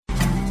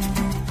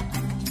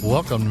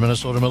Welcome to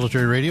Minnesota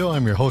Military Radio.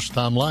 I'm your host,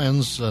 Tom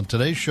Lyons. On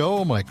today's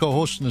show, my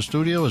co-host in the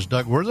studio is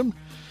Doug Wortham,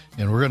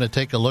 and we're going to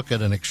take a look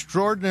at an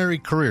extraordinary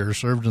career,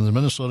 served in the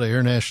Minnesota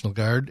Air National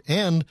Guard,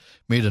 and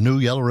made a new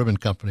Yellow Ribbon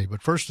Company.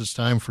 But first, it's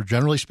time for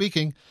Generally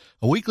Speaking,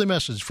 a weekly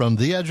message from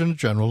the Adjutant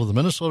General of the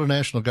Minnesota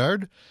National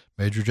Guard,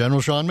 Major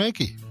General Sean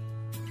Manke.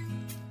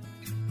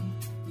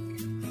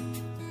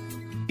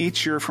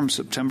 Each year from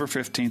September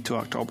 15th to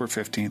October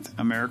 15th,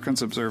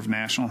 Americans observe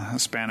National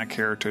Hispanic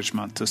Heritage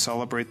Month to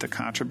celebrate the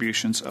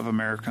contributions of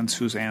Americans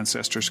whose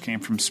ancestors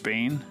came from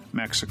Spain,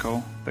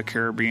 Mexico, the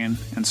Caribbean,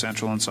 and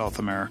Central and South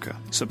America.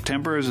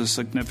 September is a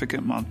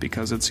significant month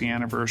because it's the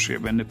anniversary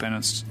of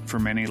independence for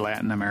many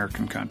Latin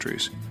American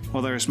countries.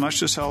 While there is much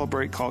to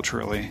celebrate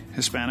culturally,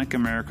 Hispanic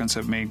Americans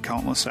have made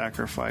countless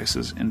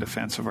sacrifices in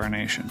defense of our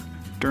nation.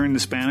 During the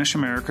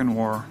Spanish-American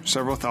War,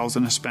 several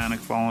thousand Hispanic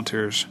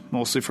volunteers,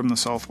 mostly from the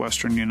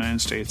southwestern United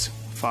States,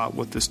 fought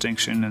with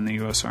distinction in the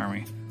U.S.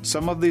 Army.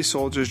 Some of these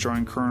soldiers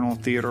joined Colonel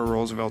Theodore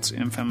Roosevelt's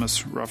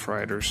infamous Rough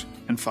Riders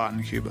and fought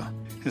in Cuba.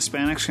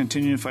 Hispanics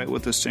continue to fight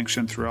with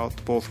distinction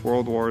throughout both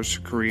World Wars,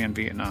 Korea and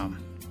Vietnam.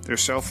 Their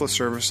selfless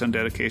service and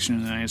dedication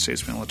to the United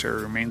States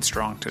military remain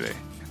strong today.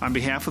 On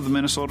behalf of the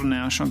Minnesota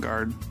National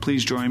Guard,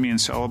 please join me in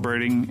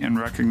celebrating and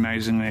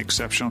recognizing the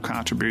exceptional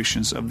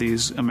contributions of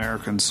these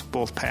Americans,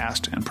 both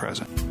past and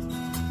present.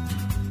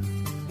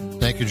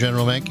 Thank you,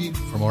 General Manke.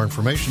 For more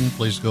information,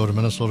 please go to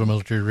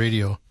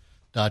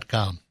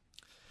minnesotamilitaryradio.com.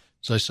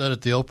 As I said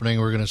at the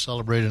opening, we're going to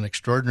celebrate an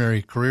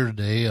extraordinary career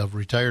today of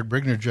retired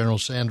Brigadier General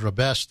Sandra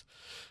Best.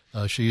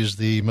 She is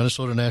the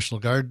Minnesota National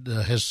Guard,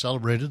 has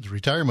celebrated the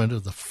retirement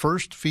of the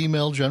first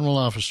female general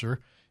officer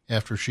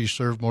after she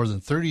served more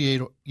than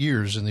 38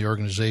 years in the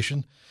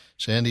organization.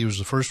 Sandy was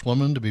the first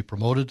woman to be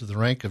promoted to the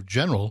rank of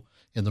general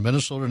in the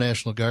Minnesota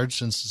National Guard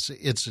since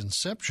its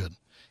inception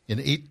in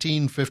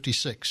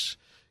 1856.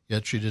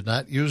 Yet she did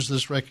not use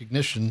this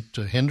recognition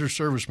to hinder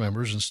service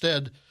members.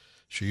 Instead,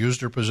 she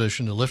used her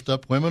position to lift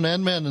up women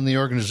and men in the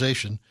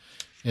organization.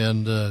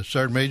 And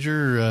Sergeant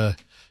Major,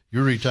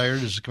 you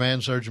retired as a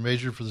Command Sergeant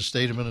Major for the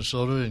state of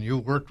Minnesota, and you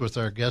worked with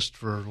our guest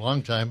for a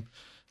long time.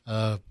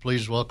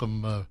 Please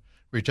welcome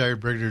retired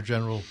Brigadier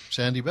General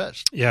Sandy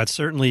Best. Yeah, it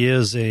certainly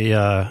is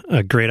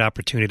a great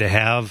opportunity to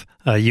have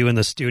you in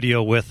the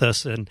studio with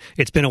us. And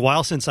it's been a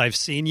while since I've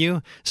seen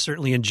you.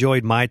 Certainly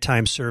enjoyed my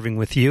time serving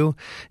with you.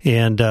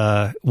 And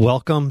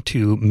welcome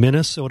to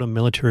Minnesota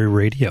Military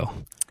Radio.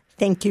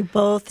 Thank you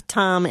both,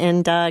 Tom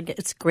and Doug.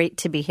 It's great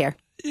to be here.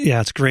 Yeah,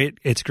 it's great.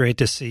 It's great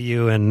to see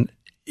you. And,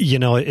 you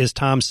know, as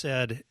Tom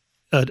said,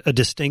 a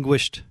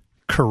distinguished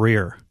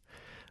career,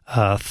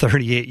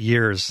 38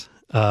 years.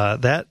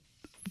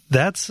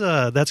 That's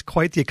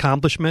quite the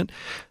accomplishment.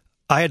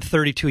 I had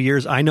 32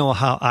 years. I know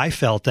how I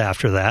felt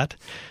after that.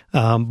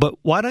 But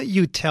why don't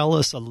you tell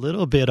us a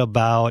little bit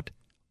about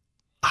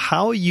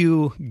how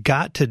you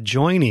got to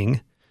joining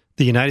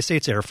the United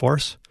States Air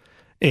Force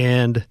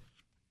and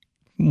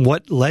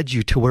what led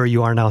you to where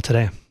you are now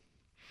today?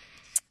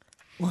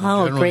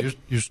 Wow, General, great.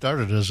 You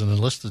started as an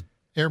enlisted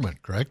airman,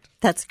 correct?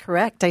 That's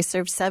correct. I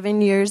served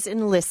 7 years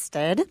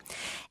enlisted,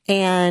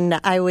 and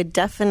I would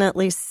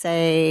definitely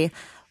say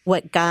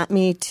what got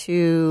me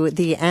to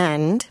the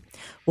end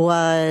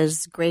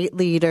was great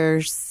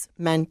leaders,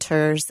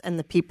 mentors, and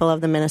the people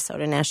of the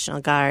Minnesota National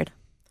Guard.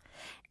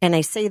 And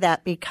I say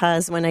that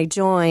because when I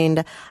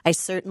joined, I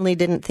certainly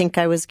didn't think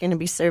I was going to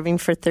be serving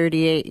for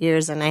 38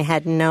 years, and I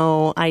had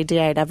no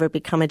idea I'd ever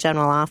become a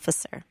general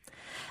officer.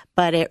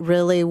 But it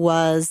really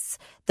was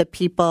the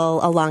people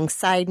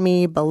alongside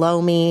me,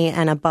 below me,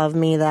 and above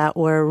me that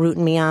were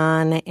rooting me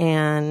on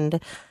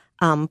and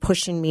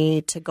pushing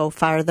me to go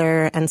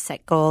farther and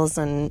set goals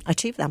and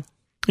achieve them.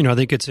 You know, I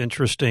think it's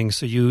interesting.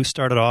 So you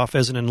started off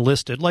as an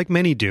enlisted, like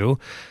many do,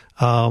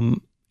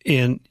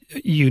 and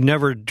you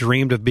never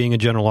dreamed of being a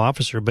general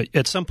officer. But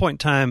at some point in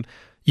time,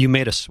 you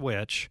made a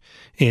switch,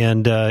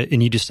 and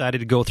you decided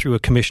to go through a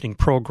commissioning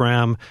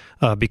program,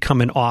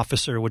 become an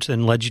officer, which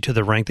then led you to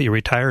the rank that you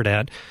retired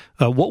at.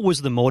 What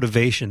was the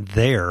motivation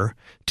there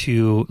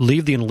to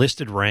leave the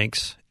enlisted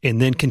ranks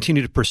and then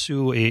continue to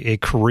pursue a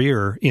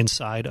career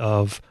inside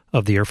of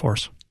the Air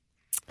Force?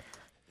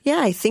 Yeah,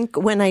 I think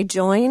when I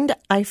joined,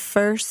 I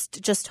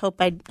first just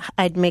hoped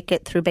I'd make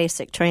it through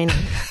basic training.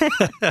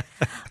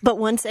 But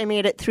once I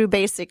made it through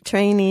basic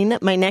training,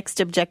 my next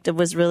objective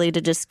was really to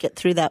just get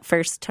through that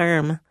first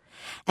term.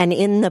 And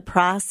in the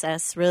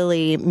process,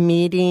 really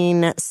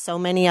meeting so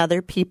many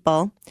other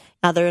people,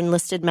 other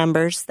enlisted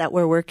members that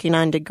were working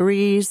on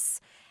degrees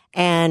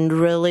and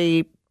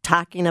really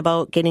talking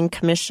about getting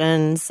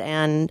commissions,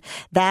 and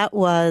that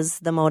was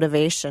the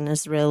motivation,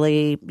 is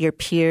really your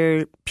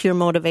pure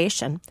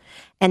motivation.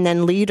 And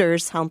then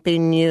leaders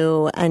helping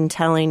you and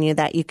telling you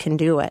that you can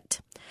do it.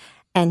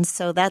 And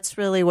so that's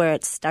really where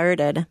it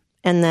started.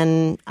 And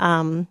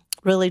then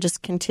really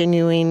just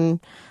continuing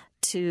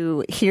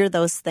to hear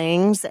those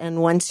things.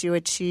 And once you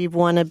achieve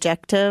one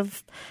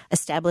objective,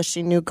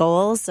 establishing new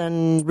goals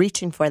and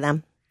reaching for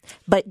them.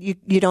 But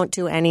you don't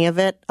do any of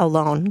it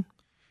alone.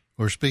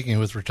 We're speaking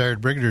with retired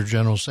Brigadier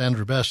General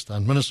Sandra Best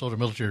on Minnesota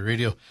Military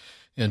Radio.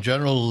 And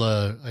General,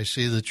 I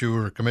see that you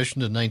were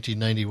commissioned in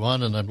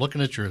 1991, and I'm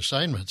looking at your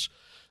assignments.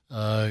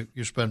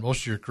 You spent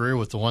most of your career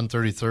with the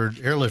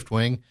 133rd Airlift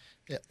Wing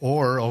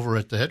or over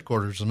at the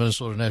headquarters of the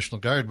Minnesota National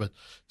Guard, but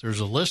there's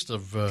a list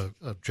of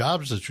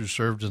jobs that you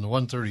served in the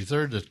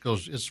 133rd that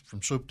goes, it's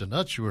from soup to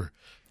nuts. You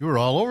were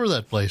all over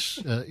that place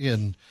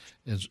in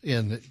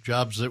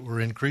jobs that were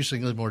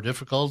increasingly more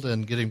difficult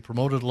and getting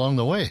promoted along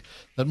the way.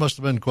 That must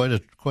have been quite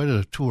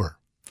a tour.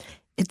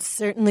 It's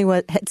certainly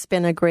it's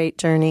been a great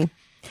journey.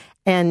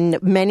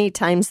 And many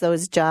times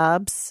those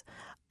jobs,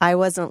 I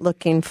wasn't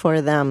looking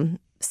for them.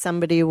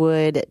 Somebody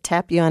would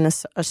tap you on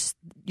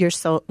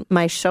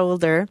my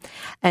shoulder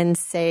and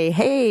say,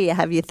 "Hey,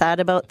 have you thought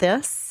about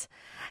this?"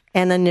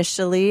 And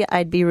initially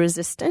I'd be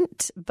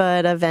resistant,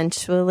 but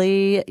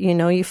eventually,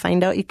 you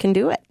find out you can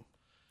do it.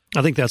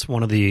 I think that's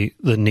one of the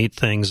neat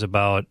things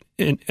about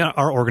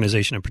our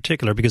organization in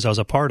particular, because I was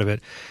a part of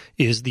it,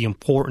 is the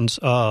importance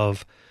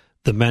of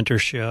the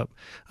mentorship,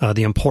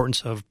 the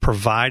importance of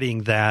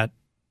providing that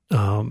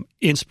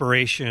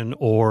inspiration,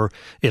 or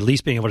at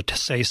least being able to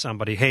say to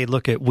somebody, "Hey,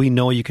 we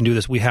know you can do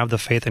this. We have the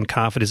faith and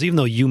confidence," even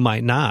though you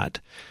might not.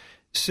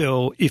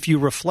 So if you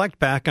reflect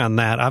back on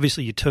that,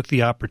 obviously you took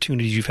the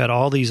opportunities. You've had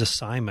all these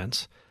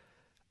assignments.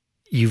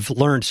 You've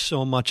learned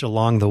so much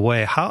along the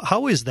way.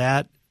 How is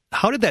that?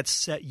 How did that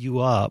set you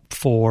up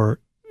for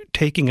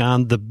taking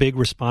on the big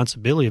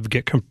responsibility of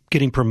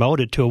getting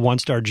promoted to a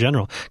one-star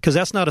general? Because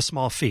that's not a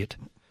small feat.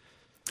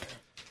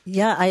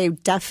 Yeah, I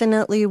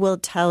definitely will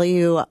tell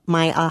you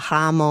my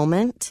aha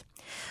moment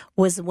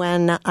was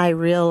when I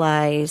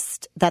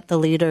realized that the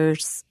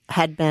leaders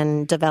had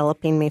been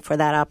developing me for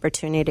that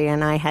opportunity,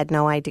 and I had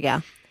no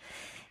idea.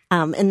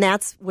 And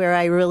that's where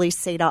I really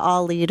say to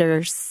all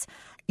leaders,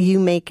 you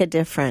make a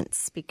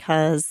difference,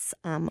 because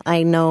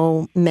I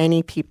know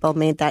many people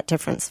made that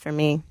difference for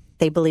me.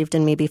 They believed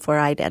in me before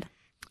I did.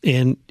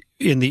 And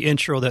in the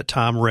intro that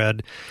Tom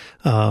read,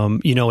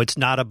 it's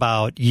not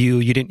about you.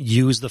 You didn't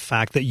use the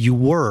fact that you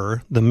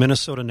were the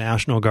Minnesota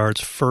National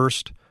Guard's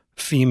first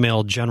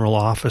female general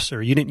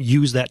officer. You didn't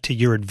use that to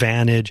your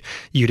advantage.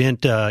 You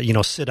didn't,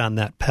 sit on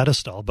that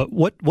pedestal. But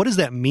what does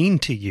that mean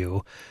to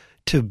you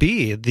to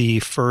be the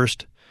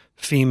first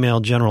female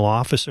general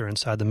officer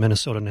inside the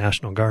Minnesota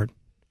National Guard?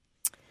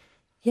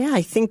 Yeah,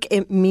 I think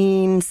it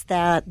means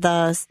that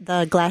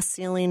the glass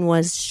ceiling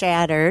was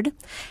shattered,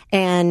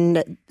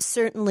 and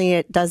certainly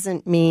it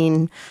doesn't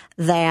mean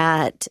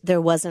that there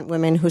wasn't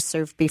women who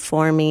served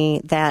before me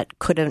that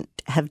couldn't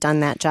have done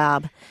that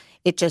job.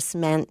 It just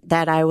meant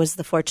that I was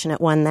the fortunate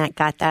one that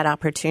got that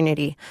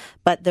opportunity.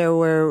 But there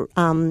were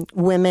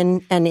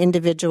women and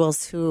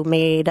individuals who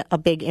made a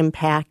big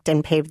impact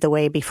and paved the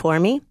way before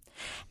me.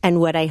 And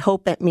what I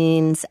hope it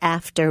means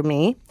after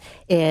me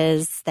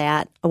is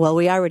that, well,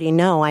 we already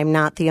know I'm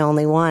not the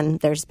only one.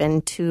 There's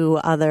been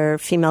 2 other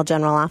female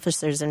general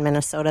officers in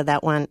Minnesota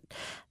that went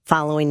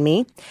following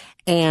me,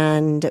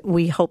 and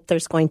we hope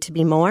there's going to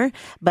be more.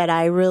 But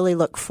I really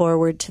look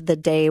forward to the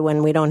day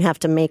when we don't have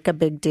to make a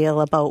big deal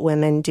about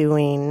women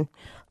doing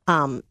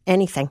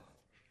anything.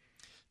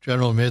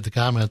 General made the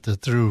comment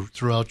that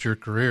throughout your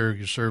career,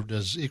 you served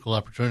as equal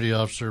opportunity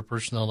officer,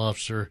 personnel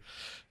officer,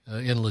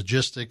 in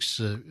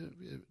logistics,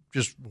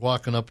 just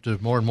walking up to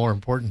more and more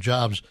important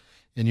jobs.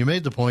 And you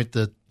made the point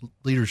that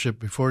leadership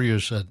before you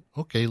said,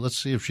 okay, let's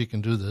see if she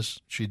can do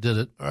this. She did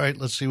it. All right,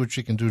 let's see what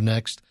she can do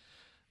next.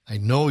 I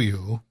know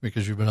you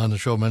because you've been on the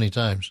show many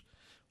times.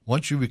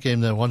 Once you became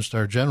that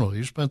one-star general,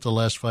 you spent the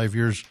last 5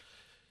 years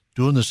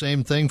doing the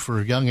same thing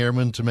for young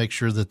airmen to make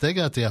sure that they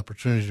got the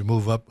opportunity to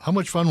move up. How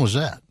much fun was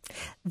that?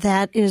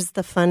 That is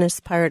the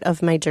funnest part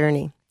of my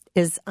journey,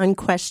 is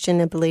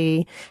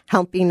unquestionably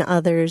helping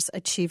others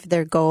achieve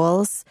their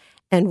goals.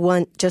 And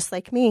one, just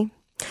like me,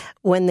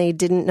 when they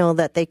didn't know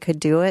that they could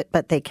do it,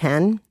 but they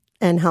can,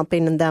 and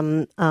helping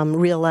them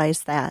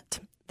realize that.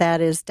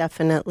 That is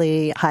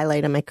definitely a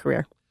highlight of my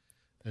career.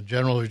 And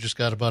General, we've just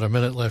got about a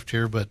minute left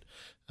here, but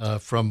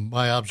from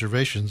my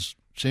observations,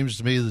 it seems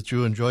to me that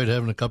you enjoyed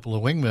having a couple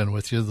of wingmen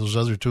with you, those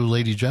other 2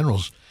 lady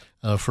generals,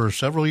 for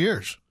several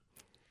years.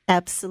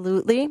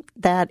 Absolutely.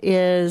 That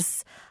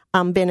is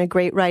been a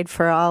great ride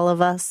for all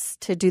of us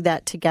to do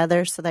that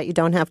together so that you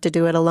don't have to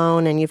do it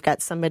alone, and you've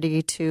got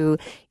somebody to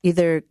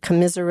either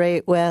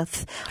commiserate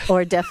with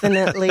or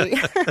definitely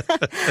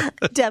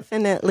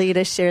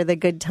to share the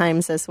good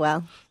times as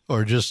well.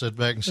 Or just sit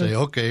back and say,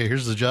 okay,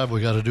 here's the job we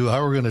got to do. How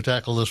are we going to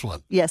tackle this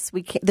one? Yes,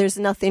 we can. There's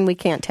nothing we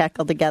can't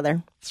tackle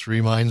together. 3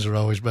 minds are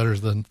always better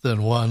than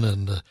one,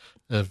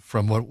 and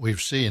from what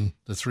we've seen,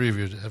 the 3 of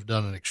you have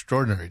done an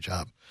extraordinary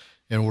job.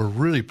 And we're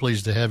really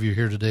pleased to have you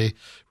here today.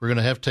 We're going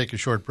to have to take a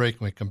short break.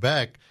 When we come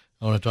back,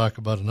 I want to talk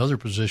about another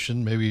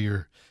position, maybe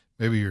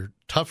your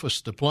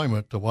toughest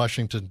deployment to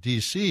Washington,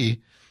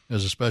 D.C.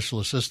 as a special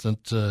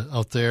assistant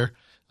out there,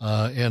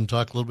 and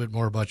talk a little bit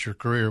more about your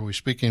career. We're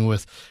speaking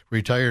with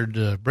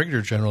retired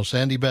Brigadier General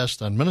Sandy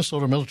Best on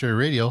Minnesota Military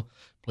Radio.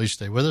 Please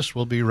stay with us.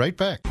 We'll be right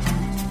back.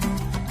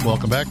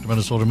 Welcome back to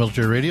Minnesota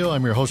Military Radio.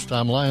 I'm your host,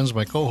 Tom Lyons.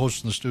 My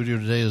co-host in the studio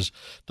today is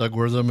Doug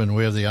Wortham, and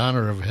we have the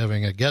honor of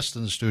having a guest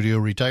in the studio,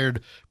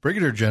 retired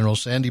Brigadier General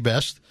Sandy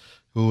Best.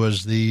 who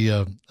was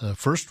the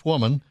first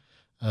woman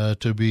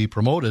to be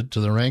promoted to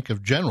the rank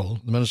of general,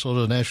 the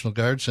Minnesota National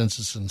Guard, since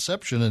its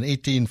inception in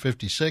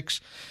 1856.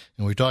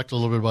 And we talked a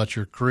little bit about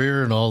your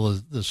career and all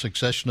the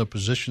succession of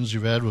positions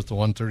you've had with the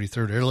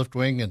 133rd Airlift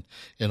Wing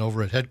and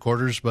over at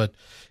headquarters. But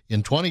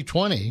in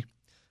 2020,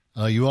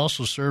 you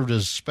also served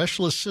as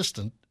special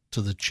assistant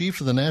to the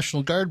chief of the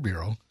National Guard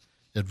Bureau,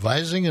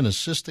 advising and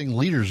assisting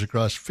leaders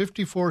across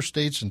 54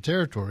 states and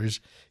territories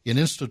in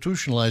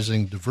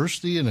institutionalizing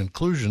diversity and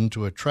inclusion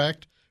to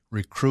attract,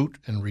 recruit,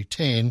 and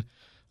retain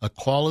a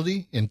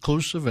quality,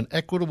 inclusive, and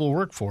equitable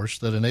workforce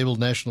that enabled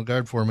National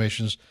Guard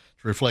formations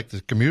to reflect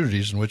the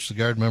communities in which the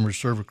Guard members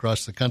serve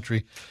across the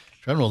country.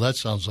 General, that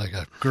sounds like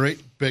a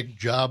great big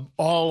job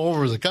all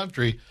over the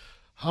country.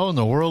 How in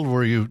the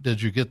world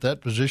did you get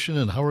that position,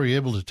 and how were you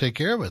able to take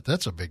care of it?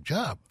 That's a big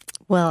job.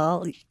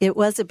 Well, it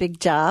was a big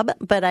job,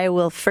 but I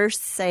will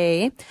first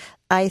say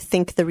I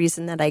think the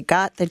reason that I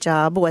got the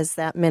job was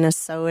that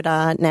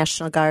Minnesota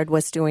National Guard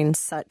was doing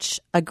such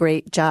a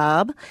great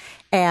job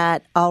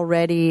at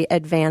already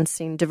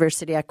advancing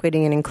diversity,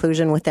 equity, and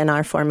inclusion within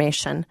our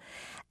formation.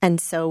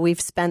 And so we've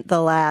spent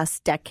the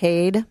last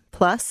decade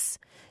plus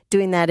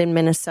doing that in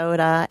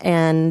Minnesota,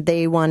 and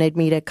they wanted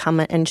me to come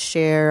and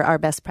share our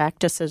best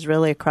practices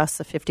really across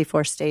the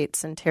 54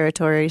 states and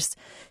territories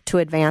to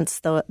advance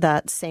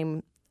the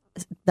same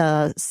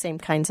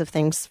kinds of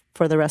things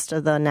for the rest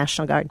of the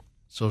National Guard.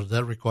 So did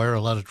that require a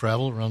lot of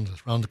travel around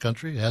the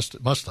country? It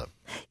must have.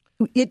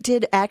 It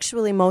did.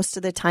 Actually, most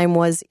of the time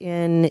was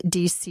in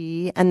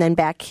D.C. and then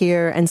back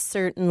here, and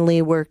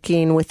certainly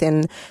working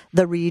within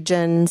the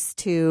regions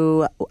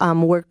to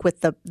work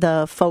with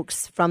the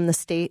folks from the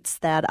states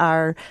that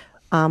are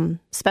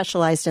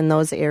specialized in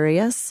those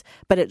areas.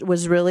 But it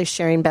was really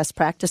sharing best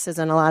practices,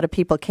 and a lot of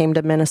people came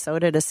to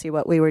Minnesota to see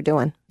what we were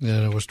doing.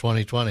 Yeah, it was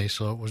 2020,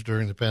 so it was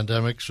during the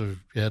pandemic, so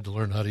you had to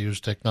learn how to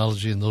use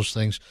technology and those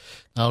things.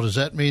 Now, does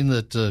that mean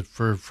that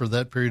for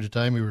that period of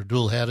time you were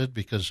dual-hatted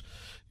because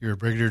you're a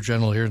brigadier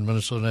general here in the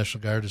Minnesota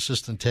National Guard,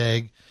 assistant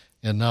TAG,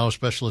 and now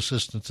special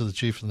assistant to the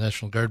chief of the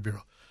National Guard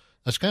Bureau?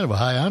 That's kind of a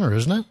high honor,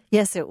 isn't it?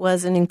 Yes, it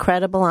was an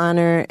incredible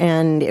honor,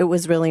 and it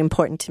was really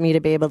important to me to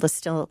be able to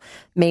still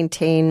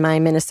maintain my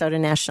Minnesota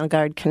National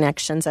Guard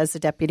connections as a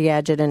deputy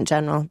adjutant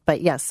general.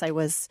 But yes, I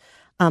was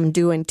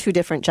doing two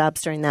different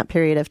jobs during that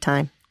period of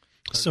time.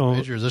 So,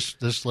 Major,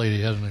 this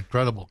lady had an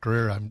incredible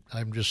career.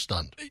 I'm just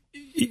stunned.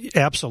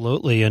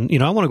 Absolutely. And,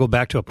 I want to go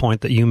back to a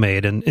point that you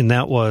made, and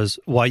that was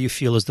why you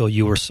feel as though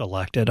you were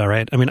selected, all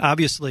right? I mean,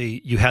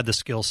 obviously, you had the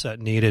skill set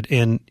needed,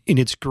 and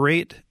it's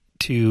great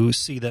to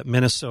see that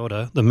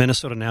the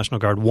Minnesota National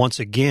Guard, once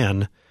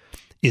again,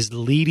 is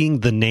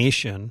leading the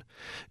nation,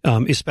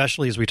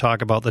 especially as we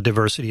talk about the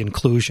diversity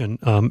inclusion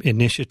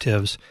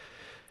initiatives.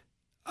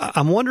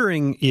 I'm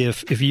wondering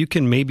if you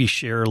can maybe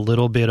share a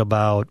little bit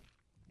about,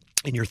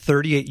 in your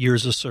 38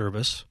 years of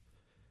service,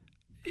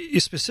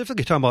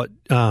 specifically talking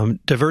about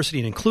diversity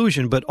and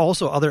inclusion, but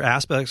also other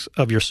aspects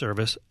of your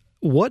service,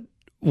 what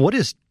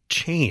has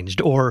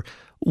changed or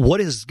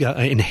what is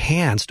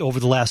enhanced over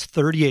the last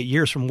 38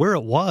 years from where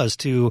it was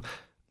to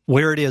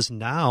where it is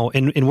now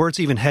and where it's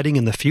even heading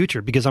in the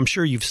future? Because I'm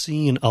sure you've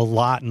seen a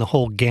lot in the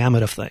whole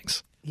gamut of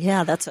things.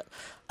 Yeah, that's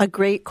a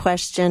great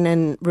question,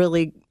 and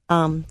really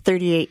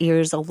 38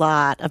 years, a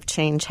lot of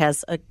change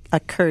has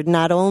occurred,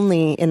 not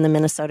only in the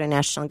Minnesota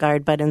National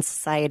Guard, but in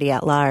society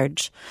at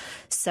large.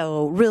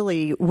 So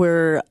really,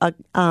 we're a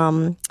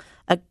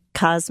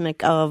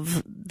cosmic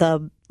of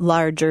the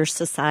larger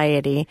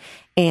society.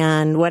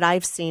 And what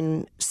I've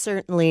seen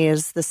certainly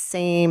is the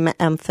same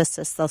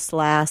emphasis this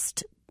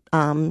last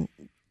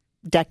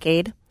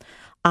decade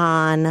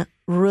on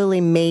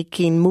really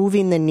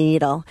moving the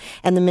needle.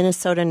 And the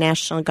Minnesota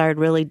National Guard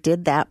really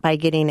did that by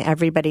getting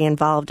everybody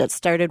involved. It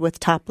started with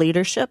top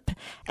leadership,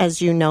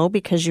 as you know,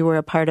 because you were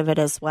a part of it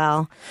as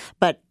well.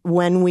 But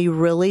when we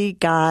really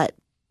got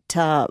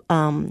to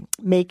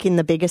making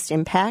the biggest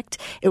impact,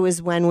 it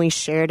was when we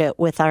shared it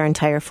with our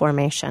entire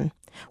formation,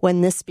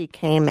 when this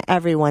became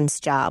everyone's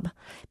job,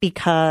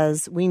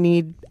 because we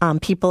need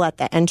people at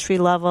the entry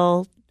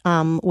level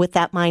with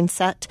that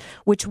mindset,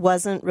 which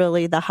wasn't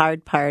really the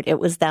hard part. It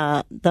was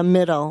the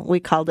middle.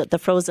 We called it the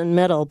frozen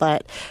middle.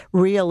 But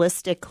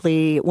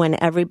realistically,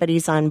 when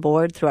everybody's on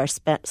board through our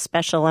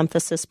special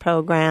emphasis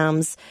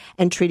programs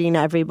and treating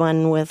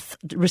everyone with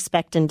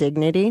respect and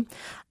dignity,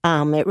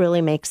 it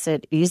really makes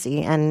it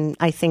easy. And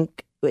I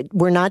think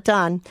we're not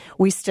done.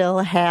 We still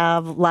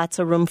have lots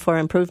of room for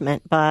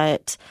improvement,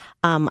 but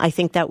I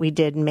think that we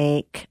did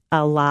make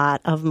a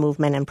lot of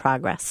movement and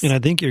progress. And I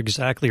think you're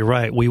exactly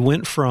right. We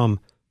went from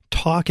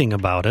talking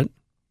about it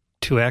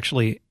to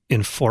actually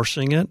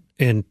enforcing it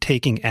and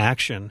taking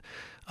action.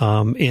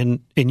 And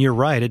you're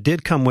right. It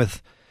did come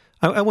with,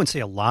 I wouldn't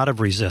say a lot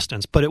of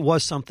resistance, but it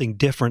was something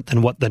different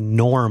than what the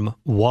norm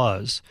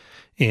was.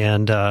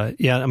 And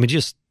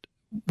just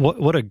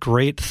what a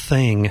great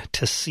thing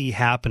to see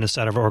happen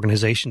inside of our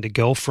organization, to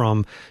go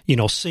from,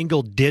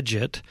 single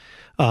digit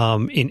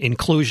in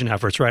inclusion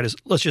efforts, right?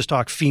 Let's just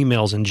talk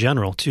females in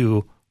general,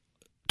 to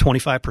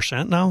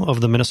 25% now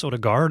of the Minnesota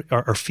Guard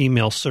are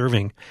female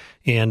serving,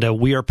 and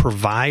we are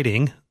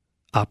providing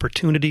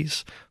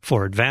opportunities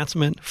for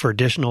advancement, for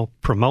additional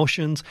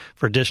promotions,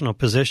 for additional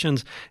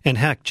positions, and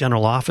heck,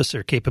 general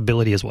officer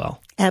capability as well.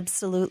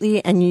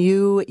 Absolutely. And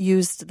you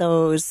used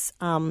those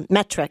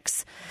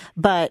metrics.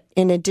 But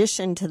in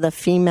addition to the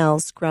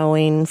females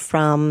growing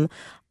from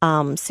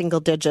single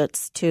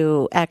digits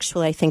to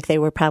actually, I think they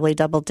were probably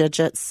double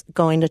digits,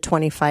 going to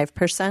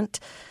 25%,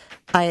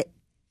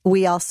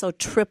 we also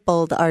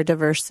tripled our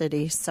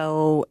diversity.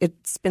 So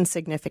it's been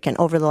significant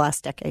over the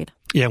last decade.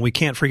 Yeah, we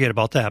can't forget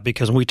about that,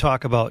 because when we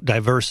talk about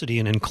diversity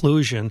and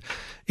inclusion,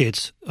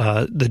 it's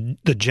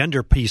the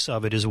gender piece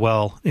of it as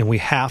well. And we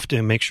have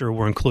to make sure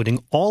we're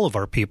including all of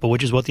our people,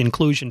 which is what the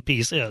inclusion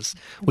piece is.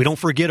 We don't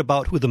forget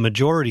about who the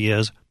majority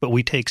is, but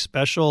we take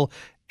special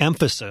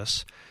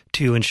emphasis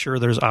to ensure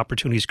there's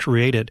opportunities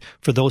created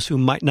for those who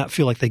might not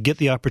feel like they get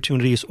the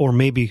opportunities or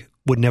maybe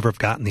would never have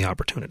gotten the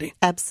opportunity.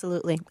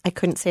 Absolutely. I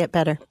couldn't say it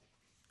better.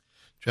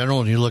 General,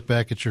 when you look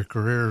back at your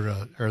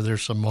career, are there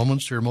some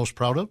moments you're most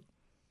proud of?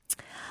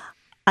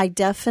 I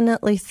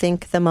definitely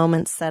think the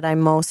moments that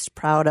I'm most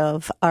proud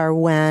of are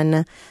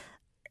when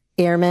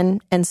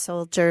airmen and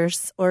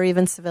soldiers or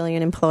even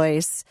civilian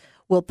employees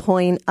will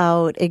point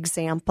out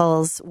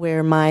examples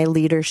where my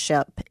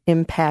leadership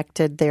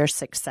impacted their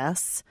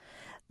success.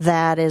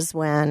 That is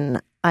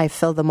when I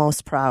feel the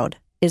most proud,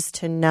 is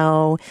to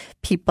know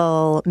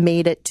people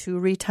made it to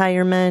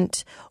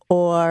retirement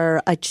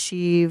or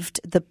achieved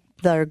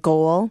their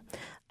goal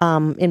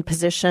in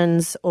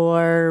positions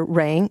or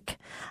rank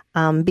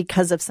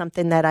because of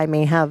something that I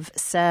may have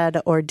said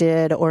or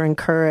did or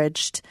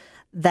encouraged.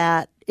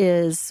 That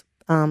is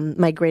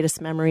my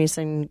greatest memories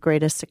and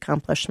greatest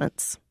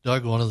accomplishments.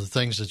 Doug, one of the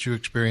things that you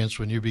experienced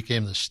when you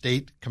became the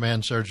state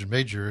command sergeant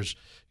major is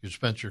you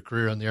spent your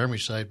career on the Army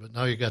side, but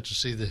now you got to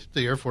see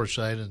the Air Force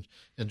side,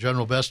 and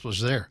General Best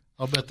was there.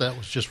 I'll bet that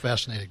was just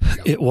fascinating.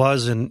 It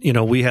was, and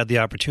we had the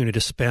opportunity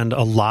to spend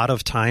a lot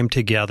of time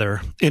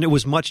together, and it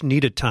was much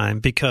needed time,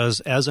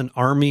 because as an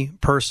Army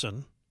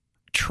person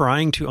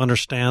trying to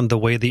understand the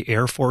way the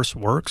Air Force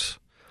works,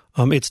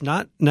 it's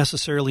not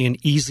necessarily an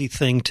easy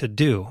thing to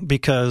do,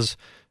 because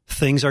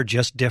things are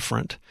just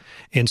different.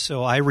 And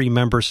so I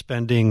remember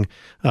spending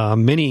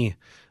many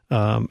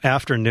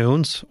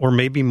afternoons or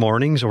maybe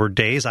mornings or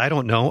days, I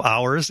don't know,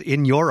 hours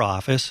in your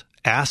office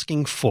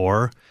asking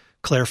for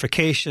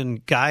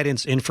clarification,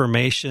 guidance,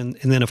 information,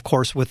 and then, of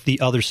course, with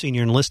the other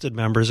senior enlisted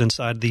members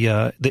inside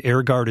the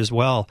Air Guard as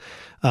well.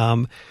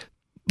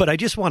 But I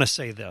just want to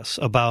say this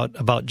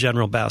about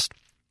General Best.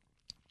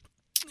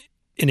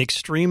 An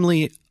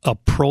extremely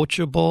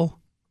approachable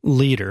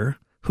leader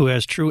who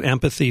has true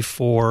empathy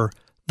for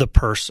the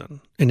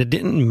person. And it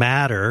didn't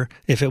matter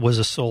if it was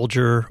a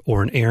soldier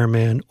or an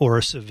airman or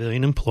a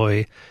civilian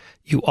employee.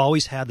 You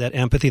always had that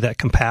empathy, that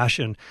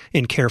compassion,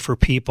 and care for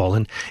people.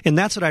 And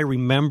that's what I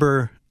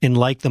remember and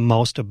like the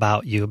most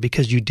about you,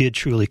 because you did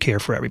truly care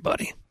for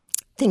everybody.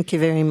 Thank you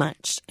very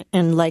much.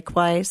 And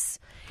likewise.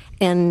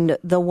 And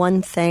the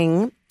one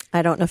thing,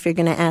 I don't know if you're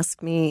going to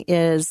ask me,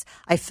 is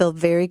I feel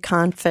very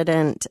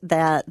confident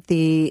that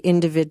the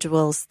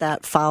individuals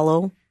that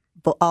follow,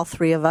 all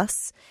three of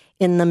us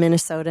in the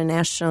Minnesota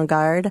National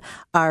Guard,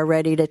 are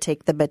ready to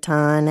take the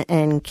baton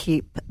and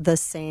keep the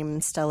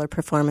same stellar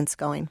performance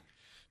going.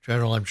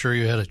 General, I'm sure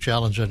you had a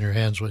challenge on your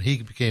hands when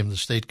he became the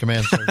state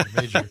command sergeant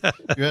major.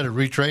 You had to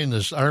retrain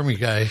this Army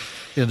guy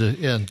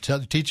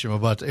and teach him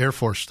about the Air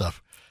Force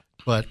stuff.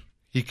 But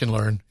he can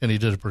learn, and he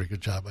did a pretty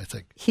good job, I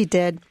think. He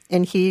did,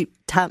 and he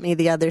taught me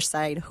the other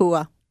side,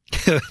 hooah.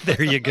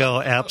 There you go,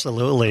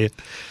 absolutely.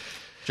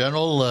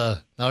 General,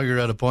 now you're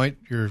at a point,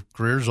 your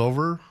career's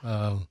over.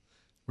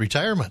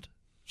 Retirement,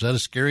 is that a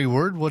scary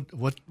word?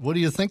 What do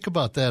you think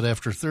about that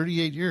after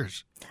 38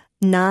 years?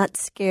 Not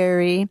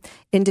scary.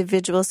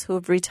 Individuals who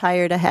have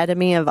retired ahead of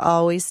me have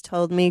always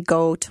told me,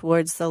 go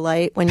towards the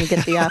light when you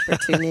get the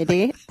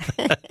opportunity.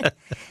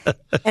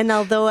 And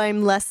although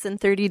I'm less than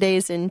 30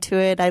 days into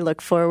it, I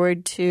look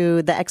forward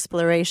to the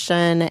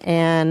exploration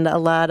and a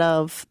lot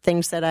of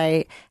things that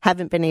I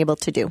haven't been able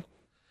to do.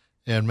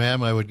 And,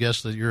 ma'am, I would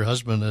guess that your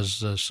husband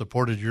has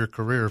supported your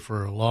career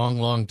for a long,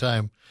 long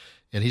time.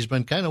 And he's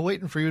been kind of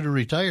waiting for you to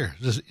retire.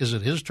 Is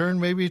it his turn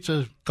maybe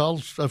to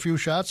call a few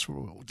shots?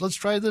 Let's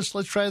try this.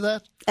 Let's try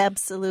that.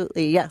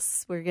 Absolutely.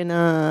 Yes. We're going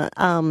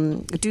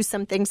to do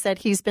some things that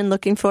he's been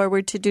looking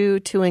forward to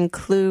do, to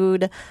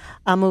include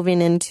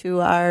moving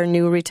into our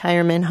new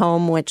retirement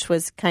home, which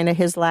was kind of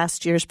his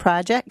last year's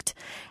project.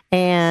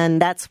 And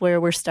that's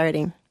where we're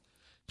starting.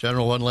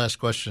 General, one last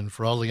question.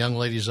 For all the young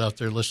ladies out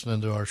there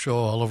listening to our show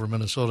all over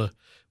Minnesota,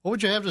 what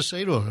would you have to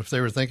say to them if they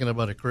were thinking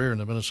about a career in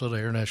the Minnesota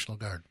Air National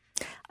Guard?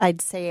 I'd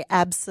say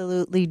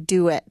absolutely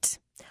do it.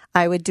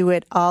 I would do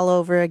it all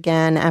over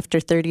again after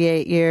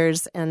 38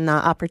 years, and the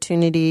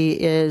opportunity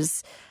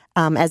is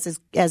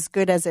as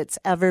good as it's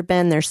ever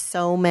been. There's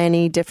so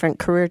many different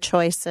career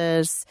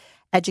choices,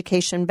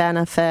 education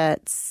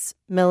benefits,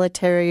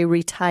 military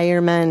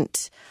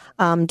retirement.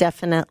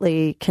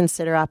 Definitely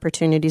consider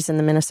opportunities in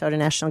the Minnesota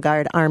National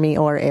Guard, Army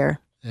or Air.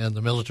 and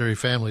the military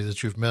family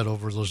that you've met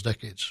over those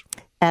decades.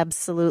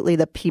 Absolutely.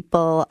 The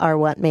people are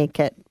what make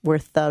it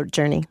worth the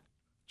journey.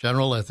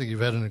 General, I think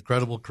you've had an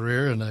incredible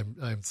career, and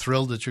I'm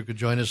thrilled that you could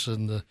join us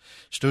in the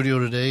studio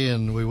today,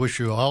 and we wish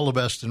you all the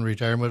best in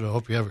retirement. I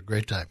hope you have a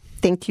great time.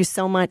 Thank you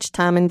so much,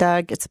 Tom and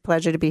Doug. It's a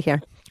pleasure to be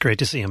here. Great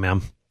to see you,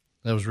 ma'am.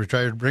 That was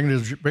retired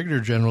Brigadier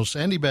General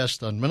Sandy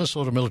Best on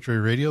Minnesota Military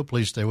Radio.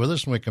 Please stay with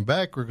us. When we come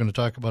back, we're going to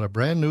talk about a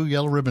brand new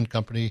Yellow Ribbon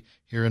Company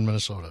here in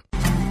Minnesota.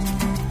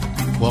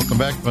 Welcome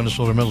back to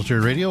Minnesota Military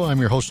Radio. I'm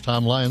your host,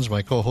 Tom Lyons.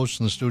 My co-host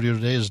in the studio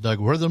today is Doug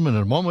Wortham, and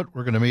in a moment,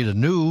 we're going to meet a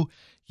new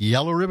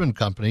Yellow Ribbon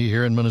Company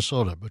here in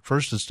Minnesota. But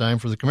first, it's time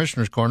for the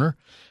Commissioner's Corner,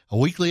 a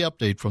weekly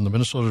update from the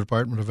Minnesota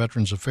Department of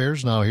Veterans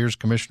Affairs. Now, here's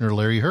Commissioner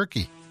Larry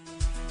Herke.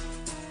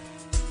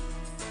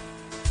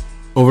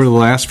 Over the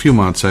last few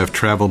months, I have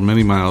traveled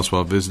many miles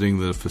while visiting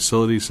the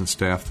facilities and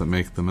staff that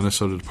make the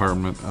Minnesota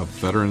Department of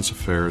Veterans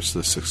Affairs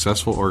the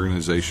successful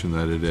organization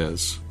that it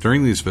is.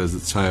 During these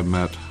visits, I have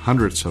met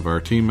hundreds of our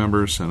team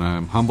members, and I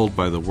am humbled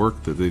by the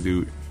work that they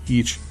do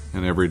each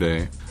and every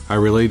day. I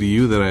relay to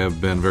you that I have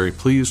been very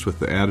pleased with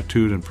the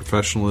attitude and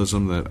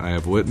professionalism that I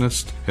have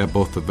witnessed at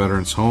both the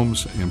veterans'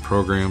 homes and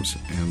programs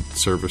and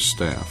service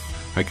staff.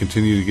 I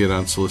continue to get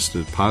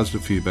unsolicited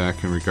positive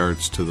feedback in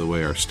regards to the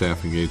way our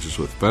staff engages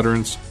with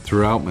veterans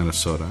throughout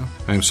Minnesota.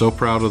 I am so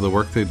proud of the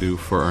work they do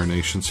for our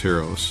nation's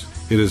heroes.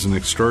 It is an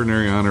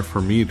extraordinary honor for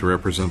me to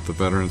represent the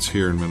veterans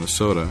here in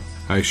Minnesota.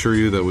 I assure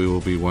you that we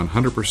will be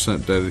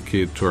 100%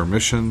 dedicated to our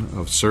mission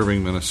of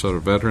serving Minnesota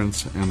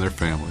veterans and their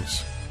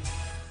families.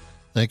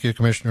 Thank you,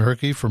 Commissioner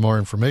Herke. For more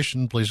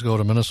information, please go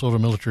to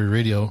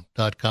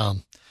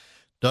minnesotamilitaryradio.com.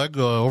 Doug,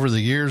 over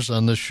the years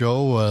on this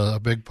show, a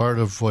big part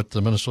of what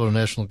the Minnesota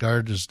National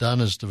Guard has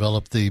done is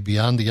develop the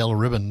Beyond the Yellow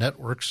Ribbon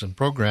networks and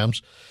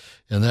programs,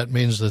 and that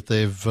means that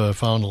they've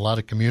found a lot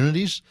of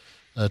communities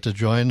to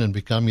join and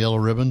become Yellow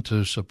Ribbon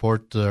to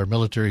support our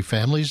military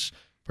families,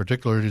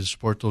 particularly to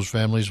support those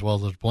families while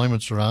the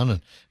deployments are on.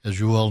 And as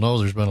you all know,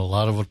 there's been a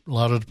lot of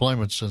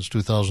deployments since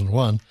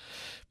 2001.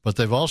 But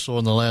they've also,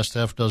 in the last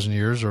half dozen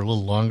years or a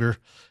little longer,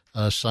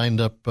 signed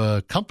up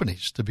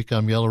companies to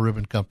become Yellow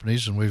Ribbon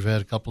companies, and we've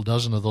had a couple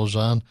dozen of those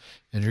on.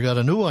 And you got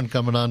a new one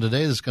coming on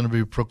today that's going to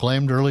be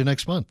proclaimed early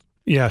next month.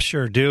 Yeah,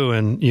 sure do.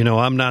 And,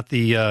 I'm not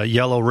the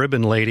Yellow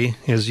Ribbon lady,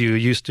 as you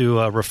used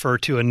to refer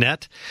to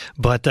Annette,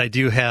 but I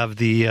do have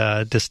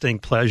the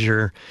distinct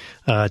pleasure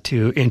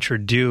to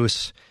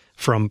introduce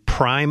from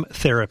Prime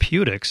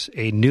Therapeutics,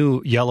 a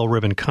new Yellow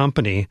Ribbon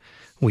company.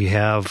 We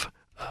have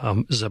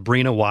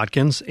Zabrina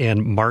Watkins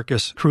and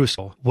Marcus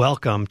Crusoe.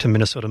 Welcome to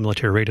Minnesota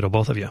Military Radio to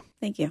both of you.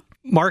 Thank you.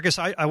 Marcus,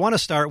 I want to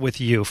start with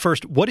you.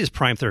 First, what is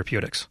Prime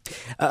Therapeutics?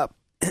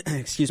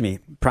 Excuse me.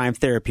 Prime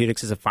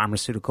Therapeutics is a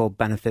pharmaceutical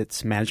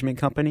benefits management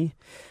company.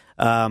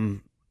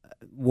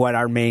 What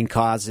our main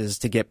cause is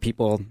to get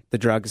people the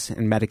drugs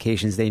and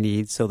medications they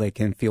need so they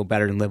can feel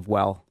better and live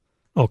well.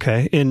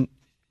 Okay. And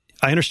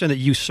I understand that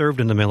you served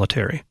in the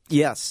military.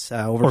 Yes,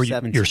 over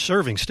 17. You're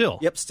serving still?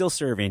 Yep, still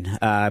serving.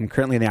 I'm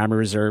currently in the Army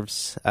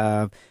Reserves.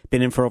 Been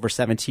in for over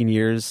 17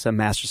 years. A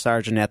Master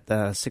Sergeant at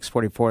the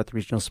 644th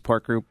Regional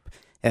Support Group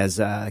as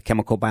a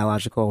chemical,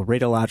 biological,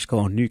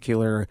 radiological,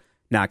 nuclear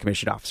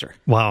non-commissioned officer.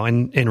 Wow,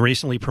 and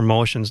recently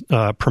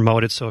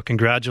promoted, so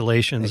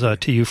congratulations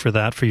to you for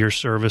that, for your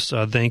service.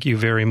 Thank you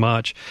very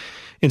much.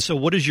 And so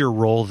what is your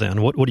role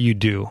then? What do you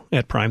do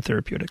at Prime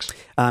Therapeutics?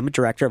 I'm a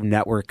director of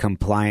network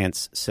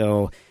compliance.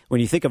 So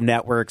when you think of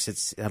networks,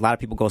 it's a lot of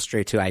people go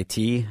straight to IT.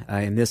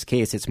 In this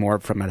case, it's more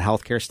from a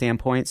healthcare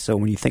standpoint. So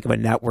when you think of a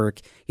network,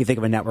 you think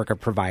of a network of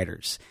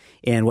providers.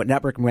 And what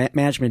network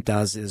management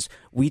does is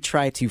we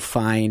try to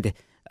find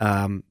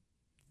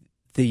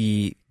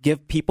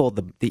give people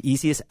the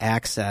easiest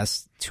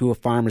access to a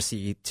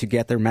pharmacy to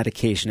get their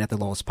medication at the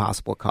lowest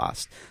possible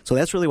cost. So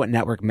that's really what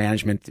network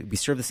management, we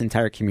serve this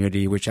entire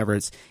community, whichever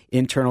it's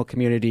internal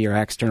community or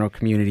external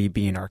community,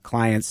 being our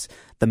clients,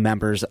 the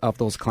members of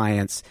those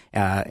clients,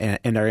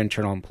 and our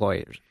internal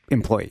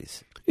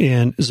employees.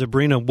 And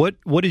Zabrina,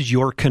 what is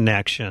your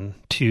connection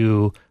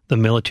to the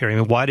military? I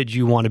mean, why did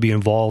you want to be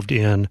involved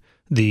in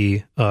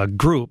the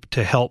group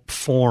to help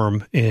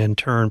form and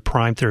turn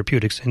Prime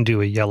Therapeutics into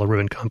a Yellow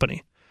Ribbon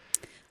company?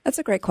 That's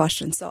a great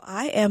question. So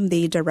I am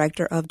the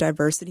Director of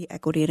Diversity,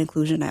 Equity, and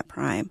Inclusion at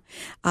Prime.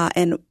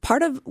 And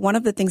one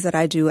of the things that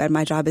I do at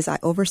my job is I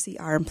oversee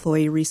our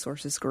employee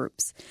resources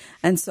groups.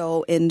 And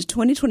so in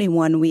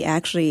 2021, we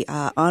actually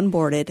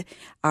onboarded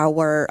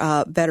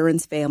our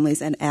Veterans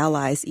Families and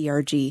Allies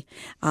ERG.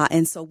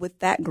 And so with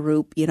that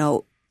group,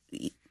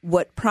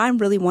 what Prime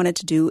really wanted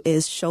to do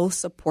is show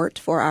support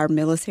for our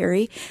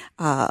military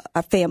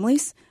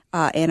families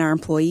and our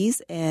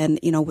employees. And,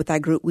 with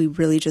that group, we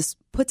really just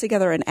put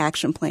together an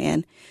action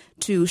plan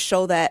to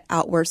show that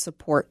outward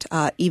support,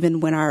 even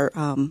when our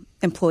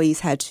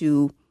employees had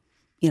to,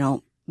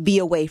 be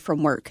away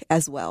from work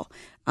as well.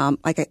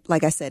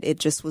 Like I said, it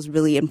just was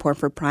really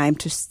important for Prime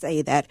to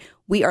say that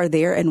we are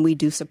there and we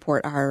do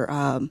support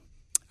our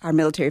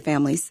military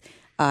families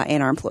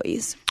and our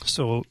employees.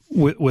 So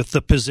with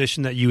the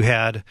position that you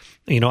had,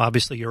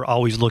 obviously you're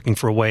always looking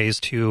for ways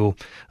to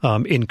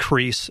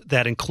increase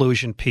that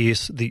inclusion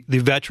piece. The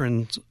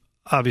veterans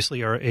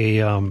obviously are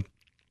a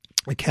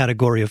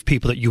category of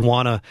people that you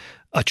want to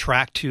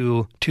attract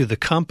to the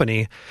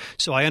company.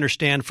 So I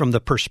understand from the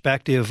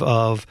perspective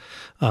of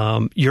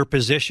your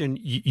position,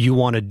 you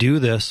want to do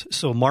this.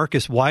 So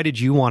Marcus, why did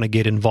you want to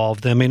get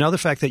involved? I mean, other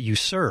fact that you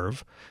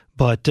serve,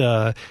 but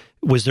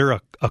was there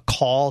a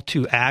call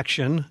to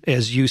action,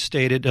 as you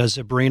stated,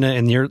 Sabrina,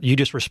 and you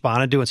just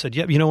responded to it and said,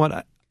 yep, you know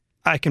what?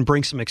 I can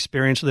bring some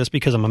experience to this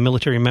because I'm a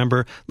military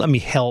member. Let me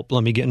help.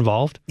 Let me get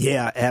involved.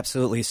 Yeah,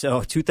 absolutely.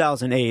 So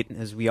 2008,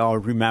 as we all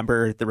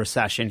remember, the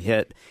recession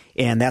hit,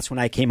 and that's when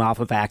I came off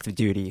of active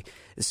duty.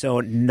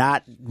 So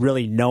not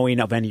really knowing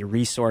of any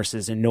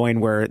resources and knowing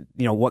where,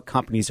 what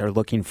companies are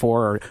looking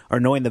for or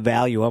knowing the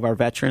value of our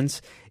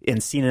veterans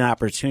and seeing an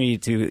opportunity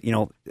to,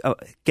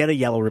 get a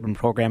yellow ribbon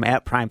program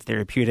at Prime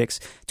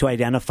Therapeutics to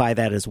identify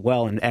that as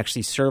well and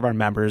actually serve our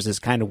members is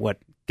kind of what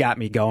got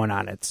me going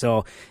on it.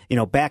 So,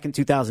 back in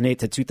 2008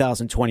 to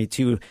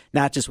 2022,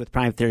 not just with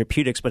Prime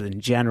Therapeutics, but in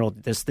general,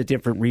 just the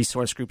different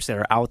resource groups that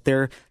are out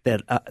there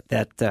that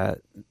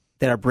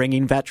are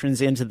bringing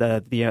veterans into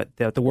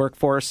the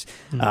workforce.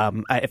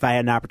 Mm-hmm. If I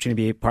had an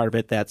opportunity to be a part of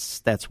it,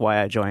 that's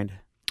why I joined.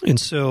 And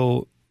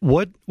so,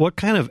 what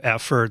kind of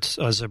efforts,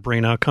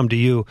 Sabrina, I'll come to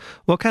you.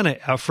 What kind of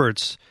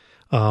efforts,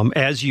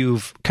 as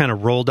you've kind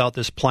of rolled out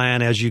this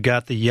plan, as you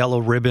got the Yellow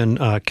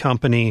Ribbon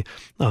Company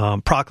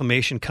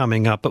proclamation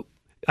coming up, but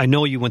I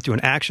know you went through an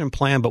action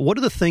plan, but what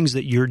are the things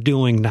that you're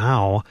doing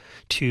now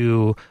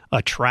to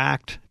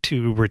attract,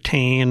 to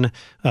retain,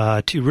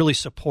 to really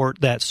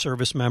support that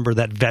service member,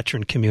 that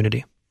veteran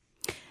community?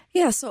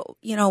 Yeah, so,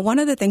 one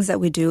of the things that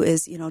we do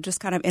is, just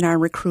kind of in our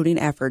recruiting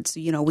efforts,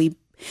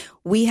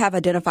 we have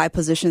identified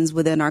positions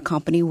within our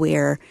company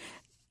where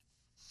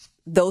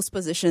those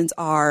positions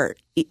are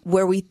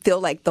where we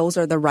feel like those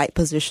are the right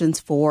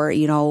positions for,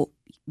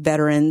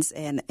 veterans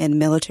and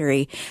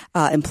military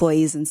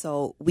employees. And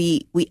so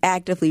we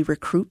actively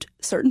recruit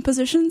certain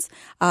positions.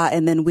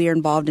 And then we are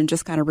involved in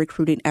just kind of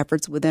recruiting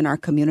efforts within our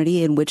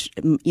community, in which,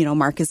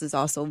 Marcus is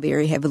also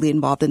very heavily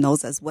involved in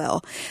those as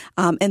well.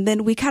 And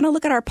then we kind of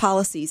look at our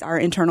policies, our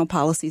internal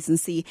policies, and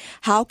see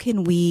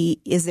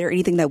is there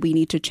anything that we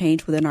need to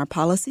change within our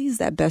policies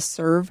that best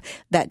serve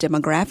that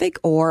demographic,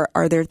 or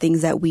are there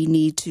things that we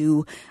need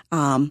to,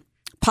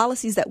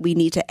 policies that we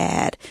need to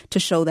add to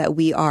show that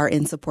we are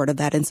in support of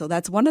that. And so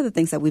that's one of the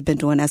things that we've been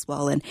doing as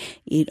well. And,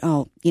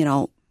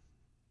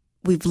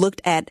 we've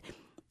looked at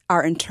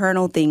our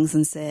internal things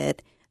and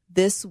said,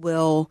 this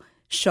will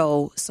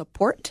show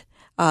support.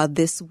 We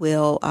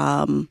feel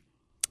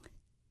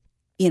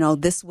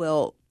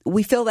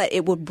that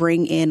it will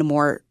bring in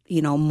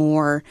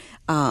more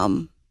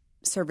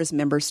service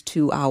members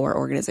to our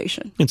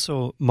organization. And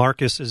so,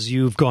 Marcus, as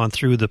you've gone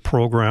through the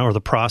program or the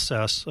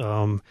process,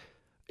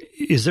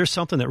 is there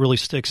something that really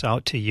sticks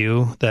out to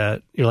you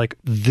that you're like,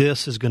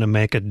 this is going to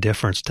make a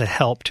difference to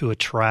help to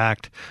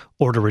attract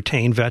or to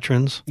retain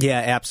veterans? Yeah,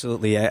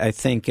 absolutely. I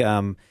think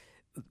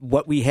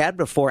what we had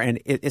before, and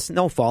it's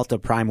no fault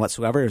of Prime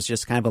whatsoever, it was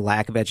just kind of a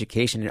lack of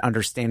education and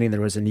understanding there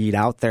was a need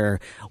out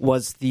there,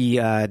 was the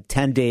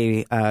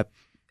 10-day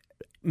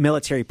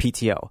military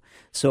PTO.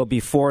 So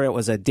before, it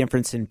was a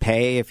difference in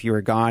pay. If you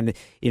were gone,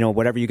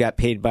 whatever you got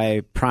paid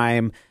by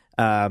Prime,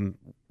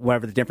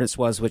 whatever the difference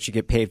was, what you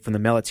get paid from the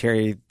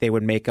military, they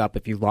would make up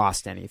if you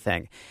lost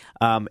anything.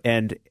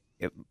 And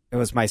it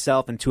was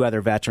myself and two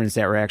other veterans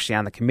that were actually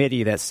on the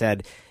committee that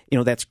said,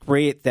 that's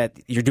great that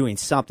you're doing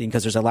something,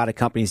 because there's a lot of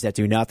companies that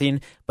do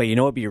nothing. But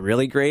it'd be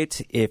really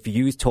great if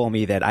you told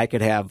me that I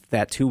could have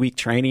that 2-week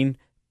training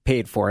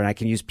paid for and I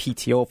can use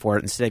PTO for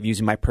it instead of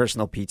using my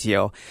personal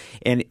PTO.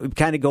 And we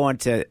kind of go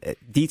into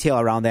detail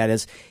around that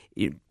is,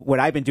 what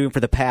I've been doing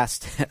for the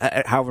past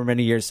however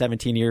many years,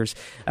 17 years,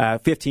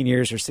 15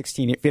 years or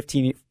 16,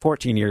 15,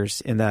 14 years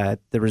in the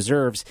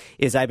reserves,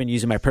 is I've been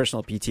using my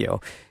personal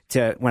PTO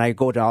to when I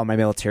go to all my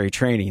military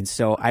training.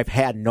 So I've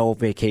had no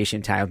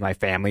vacation time with my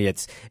family.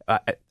 It's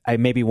I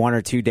maybe 1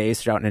 or 2 days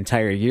throughout an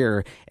entire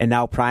year. And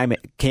now Prime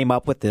came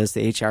up with this.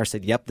 The HR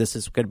said, yep, this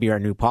is going to be our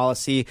new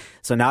policy.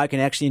 So now I can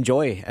actually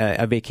enjoy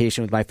a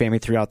vacation with my family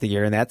throughout the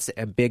year. And that's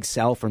a big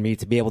sell for me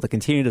to be able to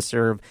continue to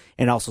serve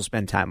and also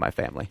spend time with my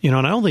family. And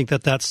I don't think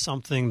that that's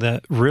something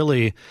that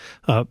really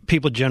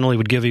people generally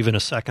would give even a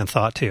second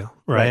thought to,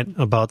 right?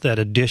 About that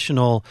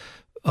additional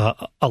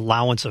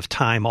allowance of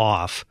time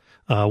off.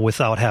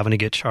 Without having to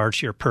get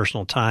charged your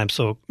personal time.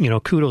 So,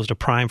 kudos to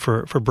Prime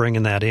for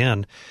bringing that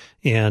in.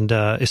 And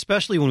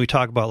especially when we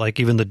talk about like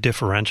even the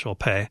differential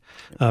pay,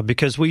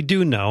 because we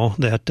do know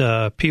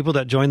that people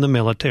that join the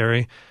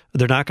military,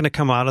 they're not going to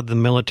come out of the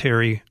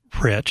military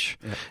rich.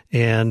 Yeah.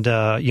 And,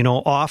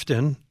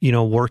 often,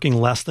 working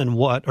less than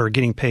what or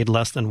getting paid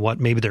less than what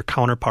maybe their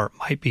counterpart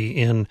might be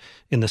in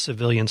the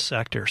civilian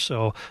sector.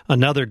 So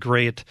another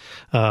great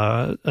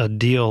a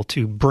deal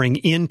to bring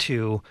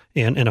into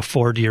and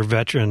afford to your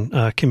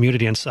veteran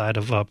community inside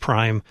of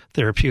Prime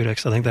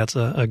Therapeutics. I think that's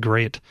a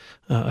great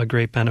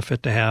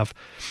benefit to have.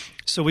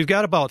 So we've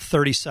got about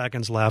 30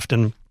 seconds left,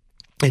 and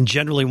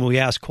generally when we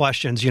ask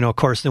questions, of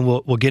course, then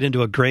we'll get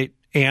into a great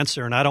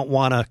answer, and I don't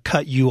want to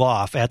cut you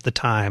off at the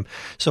time.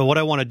 So what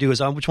I want to do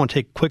is I just want to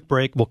take a quick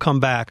break. We'll come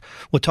back.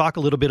 We'll talk a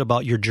little bit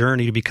about your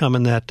journey to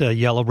becoming that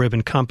Yellow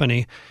Ribbon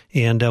Company,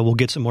 and we'll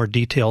get some more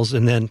details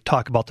and then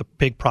talk about the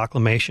big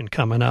proclamation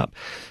coming up.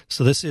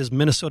 So this is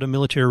Minnesota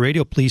Military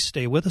Radio. Please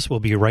stay with us. We'll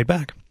be right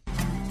back.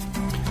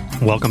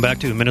 Welcome back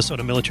to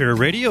Minnesota Military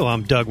Radio.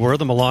 I'm Doug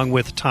Wortham along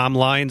with Tom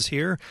Lyons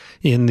here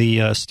in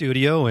the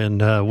studio,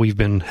 and we've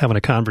been having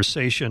a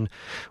conversation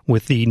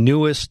with the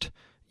newest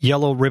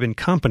Yellow Ribbon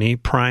Company,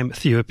 Prime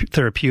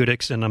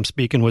Therapeutics, and I'm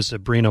speaking with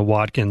Sabrina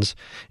Watkins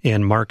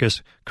and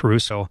Marcus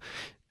Caruso.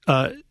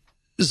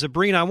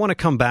 Sabrina, I want to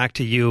come back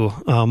to you.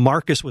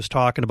 Marcus was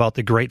talking about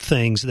the great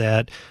things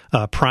that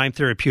Prime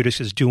Therapeutics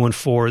is doing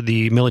for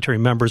the military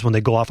members when they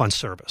go off on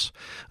service.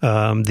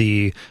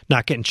 The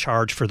not getting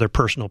charged for their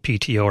personal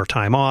PTO or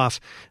time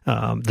off,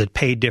 the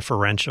pay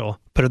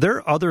differential. But are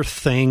there other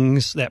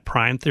things that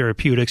Prime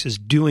Therapeutics is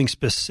doing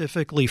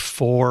specifically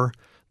for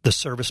the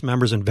service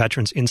members and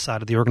veterans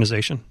inside of the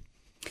organization?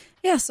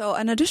 Yeah, so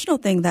an additional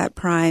thing that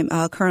Prime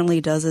currently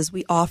does is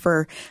we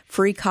offer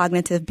free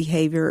cognitive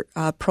behavior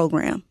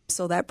program.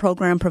 So that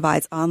program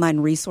provides online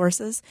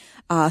resources,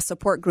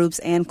 support groups,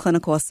 and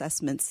clinical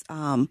assessments,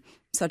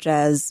 such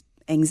as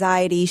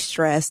anxiety,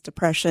 stress,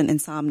 depression,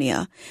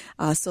 insomnia.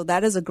 So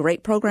that is a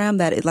great program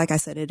that, like I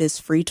said, it is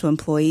free to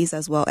employees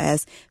as well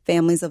as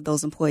families of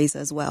those employees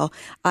as well.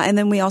 And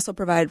then we also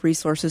provide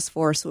resources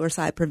for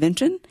suicide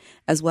prevention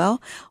as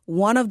well.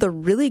 One of the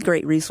really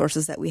great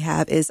resources that we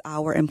have is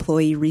our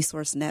Employee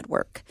Resource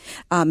Network.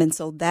 And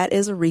so that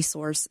is a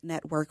resource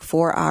network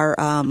for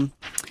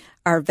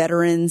our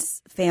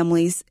veterans,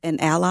 families,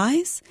 and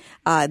allies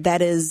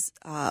that is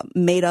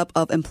made up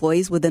of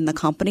employees within the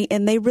company.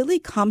 And they really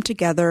come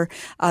together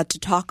to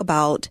talk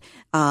about,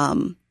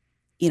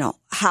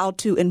 how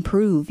to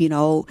improve,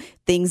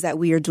 things that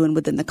we are doing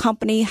within the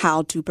company,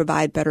 how to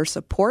provide better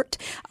support,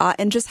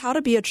 and just how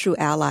to be a true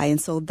ally. And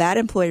so that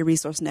Employee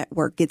Resource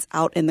Network gets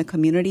out in the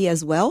community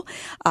as well.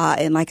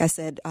 And like I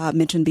said,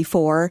 mentioned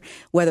before,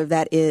 whether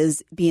that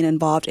is being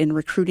involved in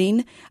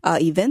recruiting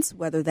events,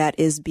 whether that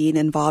is being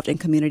involved in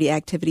community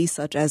activities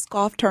such as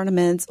golf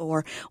tournaments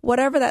or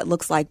whatever that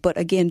looks like. But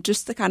again,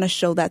 just to kind of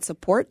show that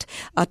support,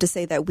 to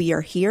say that we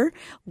are here,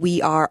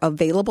 we are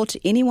available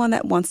to anyone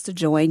that wants to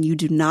join. You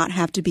do not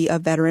have to be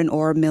a veteran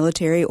or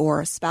military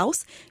or a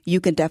spouse. You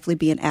can definitely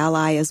be an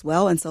ally as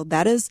well. And so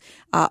that is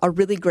a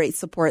really great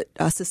support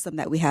system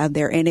that we have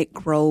there, and it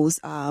grows.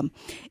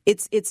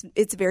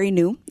 It's very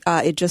new.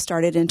 It just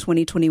started in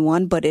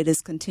 2021, but it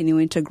is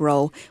continuing to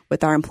grow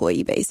with our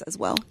employee base as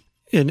well.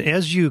 And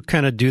as you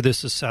kind of do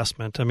this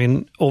assessment, I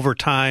mean, over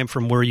time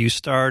from where you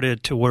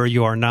started to where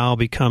you are now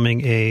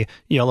becoming a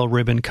Yellow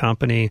Ribbon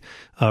Company,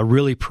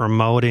 really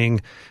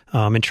promoting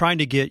and trying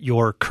to get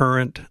your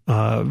current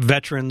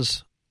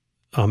veterans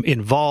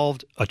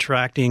involved,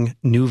 attracting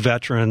new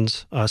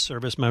veterans,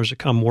 service members to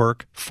come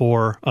work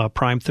for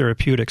Prime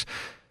Therapeutics.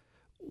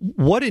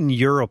 What, in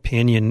your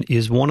opinion,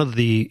 is one of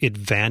the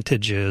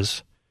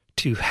advantages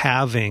to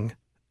having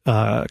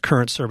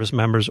current service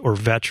members or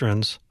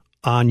veterans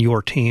on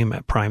your team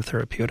at Prime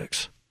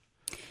Therapeutics?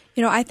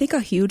 I think a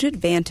huge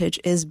advantage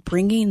is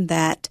bringing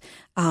that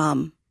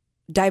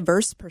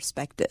diverse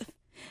perspective.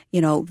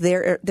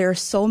 There are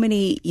so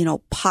many,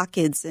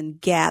 pockets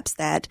and gaps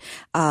that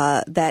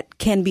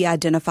can be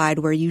identified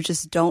where you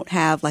just don't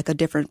have like a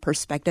different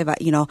perspective.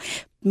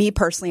 Me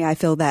personally, I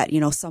feel that,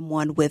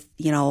 someone with,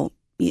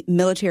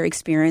 military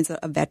experience,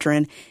 a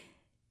veteran,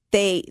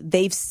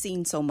 they've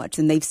seen so much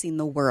and they've seen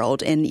the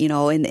world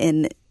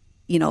and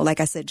like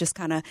I said, just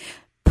kind of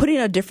putting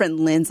a different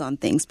lens on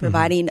things,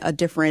 providing a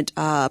different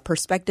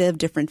perspective,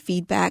 different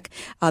feedback.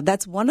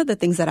 That's one of the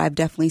things that I've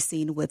definitely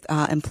seen with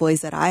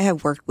employees that I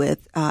have worked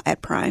with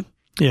at Prime.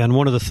 Yeah, and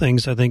one of the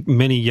things I think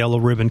many Yellow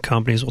Ribbon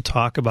companies will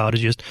talk about is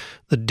just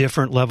the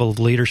different level of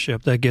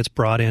leadership that gets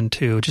brought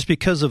into, just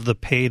because of the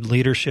paid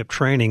leadership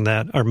training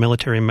that our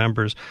military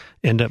members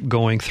end up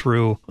going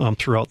through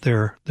throughout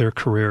their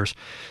careers.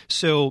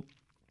 So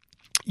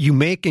you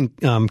make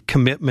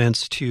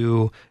commitments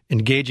to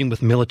engaging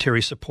with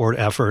military support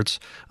efforts,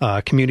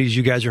 communities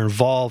you guys are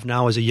involved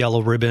now as a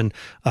Yellow Ribbon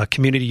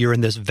community. You're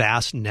in this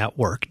vast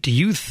network. Do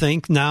you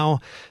think now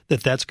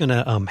that that's going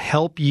to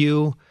help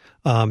you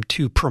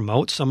to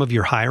promote some of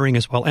your hiring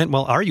as well? And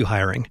are you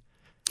hiring?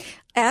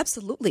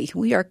 Absolutely.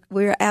 We are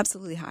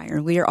absolutely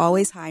hiring. We are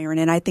always hiring.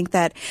 And I think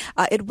that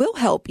it will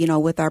help,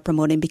 with our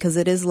promoting, because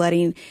it is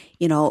letting,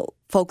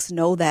 folks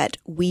know that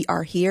we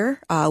are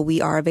here.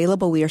 We are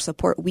available. We are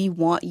support. We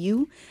want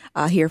you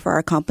here for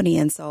our company.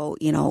 And so,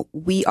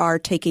 we are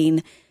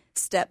taking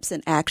steps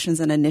and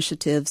actions and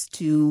initiatives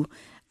to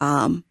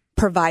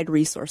provide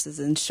resources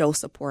and show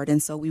support.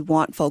 And so we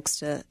want folks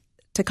to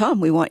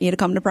come. We want you to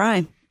come to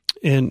Prime.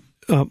 And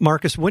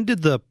Marcus, when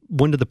did the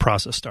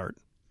process start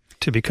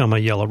to become a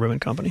Yellow Ribbon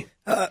Company?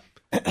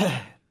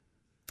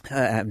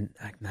 I'm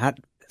not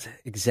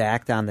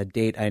exact on the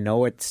date. I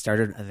know it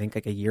started, I think,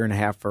 like a year and a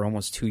half or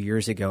almost 2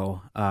 years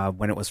ago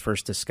when it was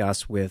first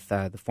discussed with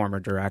the former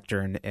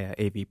director and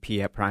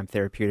AVP at Prime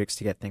Therapeutics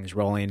to get things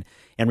rolling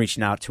and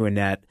reaching out to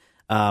Annette.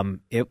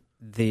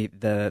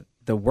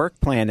 The work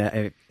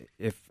plan,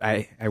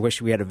 I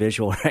wish we had a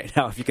visual right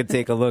now if you could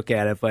take a look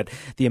at it, but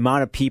the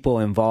amount of people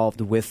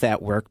involved with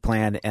that work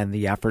plan and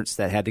the efforts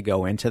that had to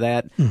go into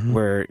that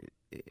were,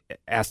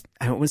 I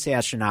wouldn't say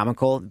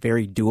astronomical,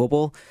 very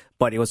doable,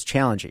 but it was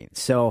challenging.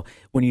 So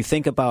when you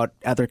think about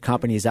other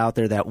companies out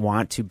there that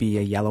want to be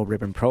a yellow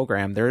ribbon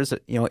program, there's,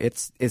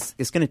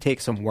 it's going to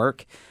take some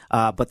work,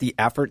 but the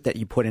effort that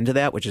you put into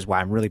that, which is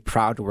why I'm really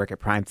proud to work at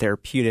Prime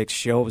Therapeutics,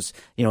 shows,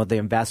 the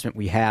investment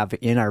we have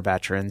in our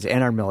veterans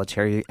and our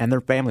military and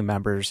their family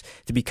members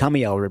to become a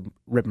yellow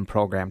ribbon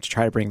program to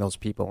try to bring those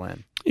people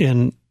in.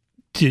 And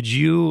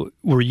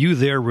were you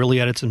there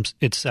really at its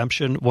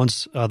inception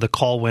once the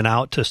call went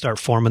out to start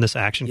forming this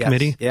action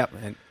committee? Yep.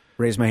 And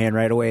raised my hand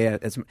right away. I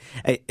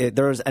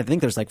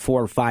think there's like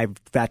 4 or 5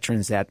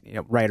 veterans that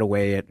right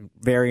away at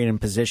varying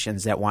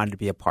positions that wanted to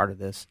be a part of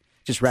this,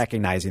 just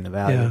recognizing the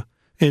value. Yeah.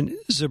 And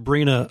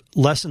Sabrina,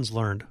 lessons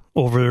learned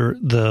over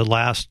the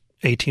last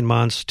 18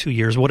 months, 2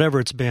 years, whatever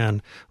it's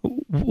been,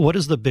 what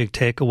is the big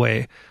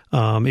takeaway?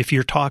 If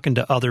you're talking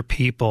to other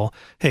people,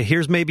 hey,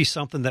 here's maybe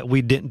something that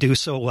we didn't do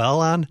so well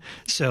on.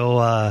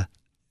 So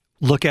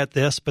look at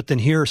this, but then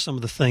here are some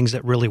of the things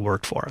that really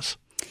worked for us.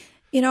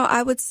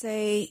 I would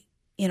say,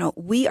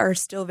 we are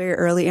still very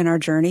early in our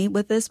journey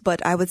with this,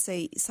 but I would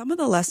say some of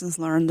the lessons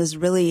learned is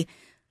really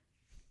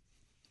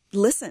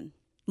listen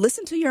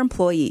to your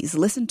employees,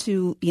 listen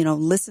to,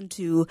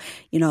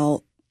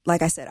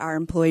 like I said, our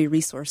employee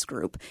resource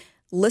group.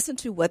 Listen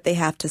to what they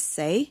have to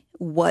say,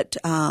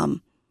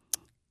 listen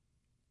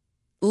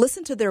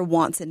to their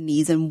wants and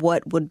needs and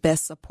what would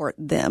best support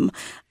them.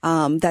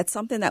 That's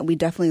something that we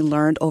definitely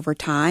learned over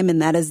time,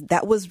 and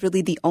that was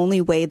really the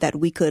only way that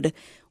we could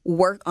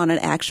work on an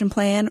action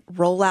plan,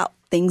 roll out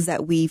things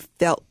that we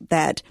felt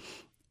that,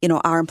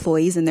 our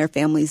employees and their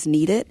families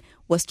needed,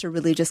 was to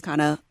really just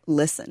kind of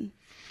listen.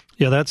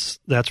 Yeah, that's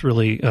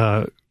really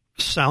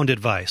sound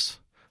advice.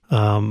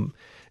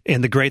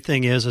 And the great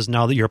thing is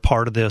now that you're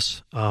part of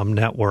this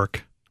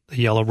network, the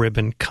Yellow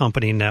Ribbon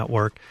Company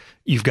Network,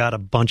 you've got a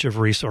bunch of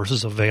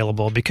resources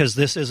available because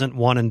this isn't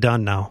one and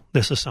done now.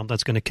 This is something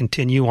that's going to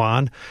continue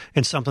on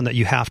and something that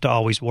you have to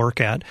always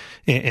work at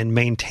and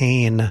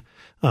maintain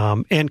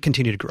and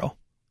continue to grow.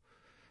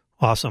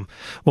 Awesome.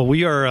 Well,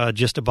 we are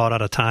just about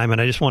out of time, and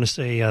I just want to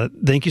say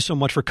thank you so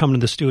much for coming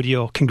to the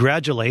studio.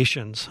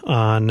 Congratulations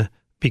on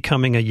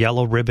becoming a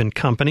Yellow Ribbon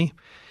Company.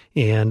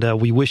 And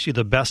we wish you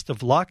the best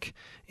of luck.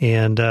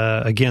 And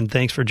again,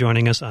 thanks for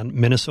joining us on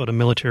Minnesota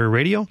Military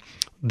Radio.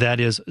 That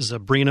is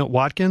Sabrina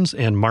Watkins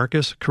and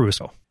Marcus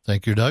Caruso.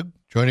 Thank you, Doug.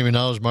 Joining me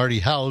now is Marty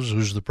Howes,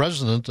 who's the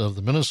president of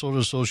the Minnesota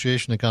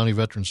Association of County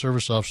Veteran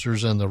Service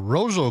Officers and the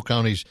Roseau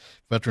County's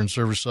Veteran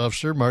Service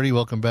Officer. Marty,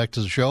 welcome back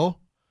to the show.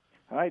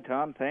 Hi,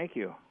 Tom. Thank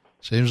you.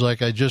 Seems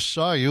like I just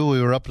saw you.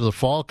 We were up to the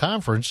fall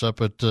conference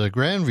up at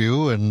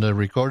Grandview and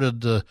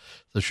recorded the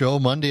show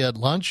Monday at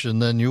lunch,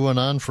 and then you went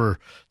on for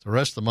the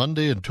rest of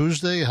Monday and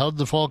Tuesday. How did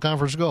the fall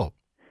conference go?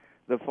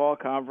 The fall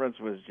conference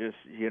was just,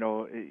 it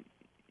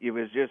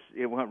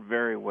went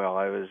very well.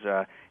 I was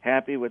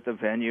happy with the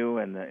venue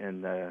and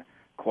the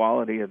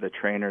quality of the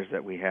trainers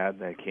that we had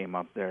that came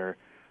up there.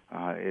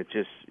 It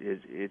just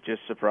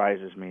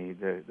surprises me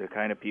the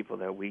kind of people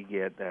that we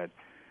get that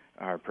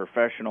are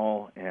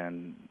professional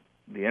and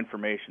the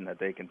information that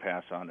they can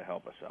pass on to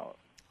help us out.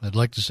 I'd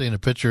like to see in a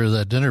picture of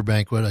that dinner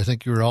banquet. I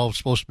think you were all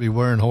supposed to be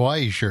wearing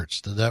Hawaii shirts.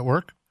 Did that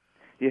work?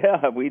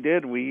 Yeah, we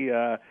did. We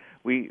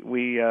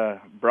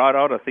brought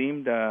out a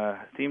themed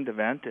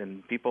event,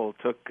 and people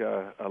took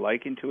a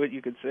liking to it,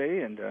 you could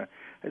say. And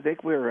I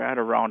think we were at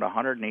around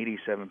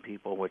 187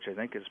 people, which I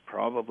think is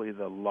probably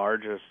the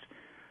largest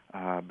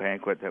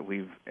banquet that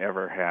we've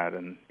ever had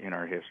in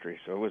our history.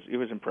 So it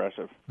was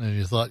impressive. And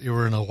you thought you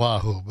were in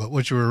Oahu, but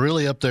what you were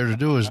really up there to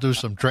do is do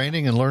some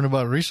training and learn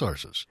about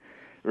resources.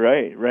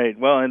 Right.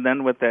 Well, and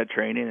then with that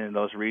training and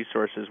those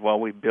resources,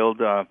 while we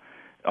build up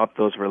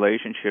those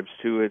relationships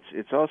too,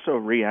 it's also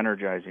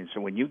re-energizing.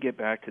 So when you get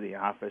back to the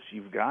office,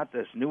 you've got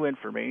this new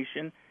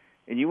information,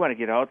 and you want to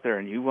get out there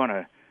and you want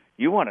to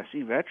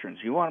see veterans.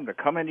 You want them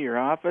to come into your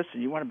office,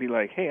 and you want to be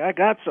like, "Hey, I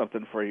got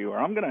something for you," or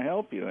 "I'm going to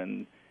help you,"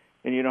 and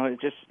it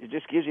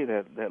just gives you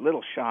that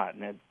little shot,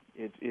 and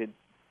it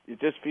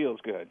just feels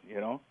good,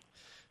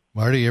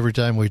 Marty, every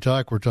time we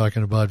talk, we're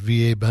talking about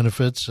VA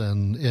benefits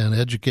and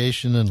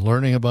education and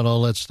learning about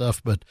all that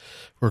stuff, but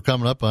we're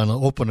coming up on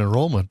open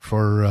enrollment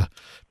for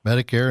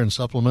Medicare and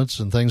supplements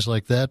and things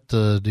like that.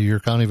 Do your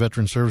county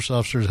veteran service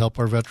officers help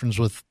our veterans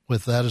with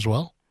that as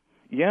well?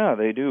 Yeah,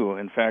 they do.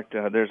 In fact,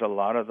 there's a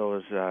lot of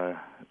those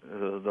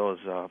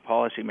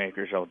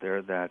policymakers out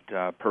there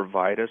that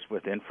provide us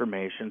with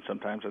information.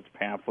 Sometimes it's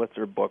pamphlets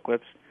or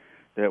booklets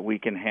that we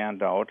can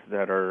hand out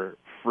that are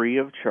free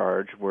of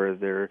charge, where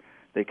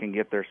they can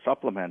get their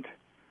supplement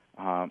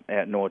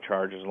at no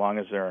charge as long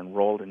as they're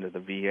enrolled into the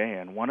VA.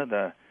 And one of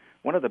the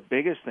one of the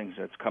biggest things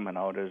that's coming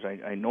out is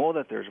I know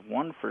that there's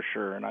one for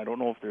sure, and I don't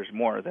know if there's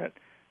more, that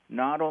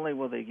not only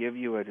will they give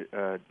you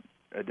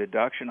a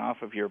deduction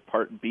off of your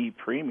Part B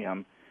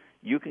premium,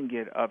 you can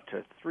get up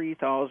to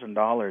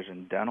 $3,000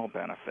 in dental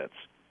benefits,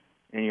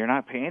 and you're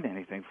not paying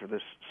anything for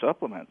this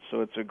supplement.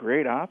 So it's a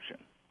great option.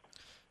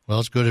 Well,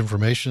 it's good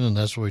information, and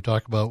that's what we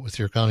talk about with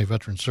your county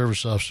veteran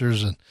service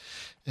officers.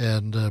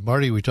 And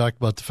Marty, we talked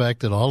about the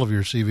fact that all of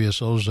your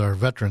CVSOs are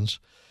veterans,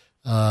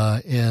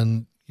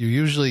 and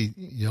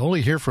you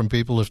only hear from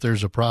people if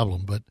there's a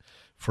problem. But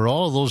for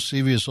all of those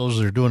CVSOs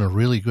that are doing a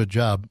really good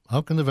job,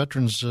 how can the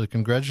veterans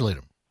congratulate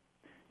them?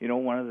 You know,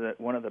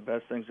 one of the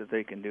best things that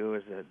they can do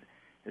is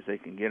they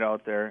can get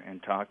out there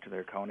and talk to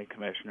their county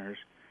commissioners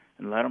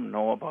and let them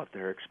know about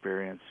their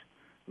experience.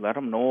 Let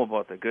them know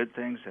about the good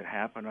things that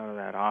happened out of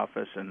that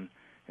office and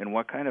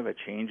what kind of a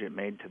change it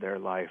made to their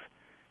life.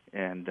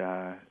 And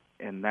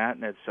that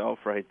in itself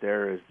right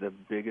there is the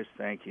biggest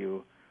thank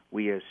you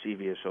we as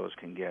CVSOs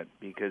can get,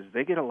 because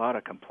they get a lot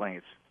of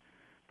complaints,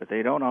 but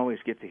they don't always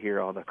get to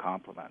hear all the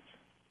compliments.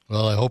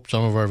 Well, I hope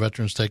some of our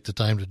veterans take the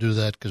time to do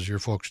that, because your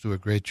folks do a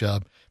great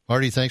job.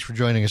 Marty, thanks for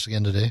joining us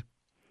again today.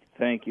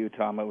 Thank you,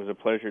 Tom. It was a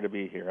pleasure to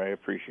be here. I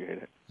appreciate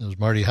it. It was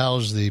Marty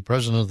Howes, the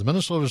president of the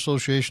Minnesota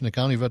Association of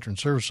County Veteran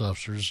Service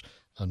Officers,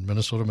 on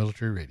Minnesota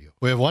Military Radio.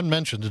 We have one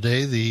mention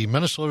today. The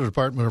Minnesota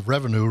Department of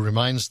Revenue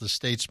reminds the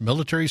state's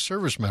military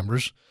service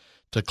members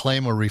to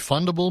claim a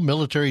refundable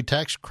military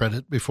tax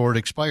credit before it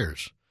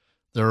expires.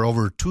 There are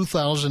over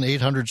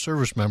 2,800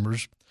 service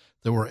members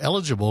that were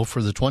eligible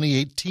for the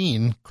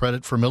 2018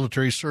 credit for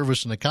military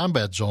service in a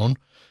combat zone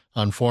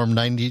on Form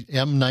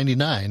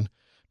M99,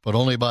 but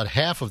only about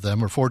half of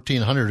them, or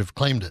 1,400, have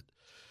claimed it.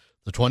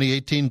 The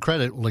 2018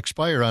 credit will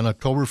expire on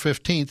October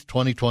 15th,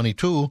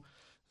 2022,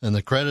 and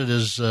the credit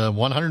is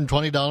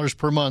 $120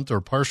 per month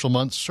or partial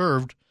month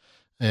served,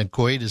 and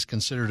Kuwait is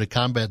considered a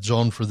combat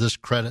zone for this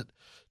credit.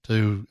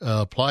 To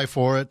apply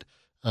for it,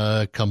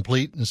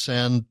 complete and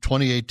send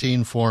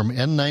 2018 Form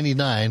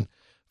N99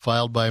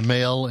 filed by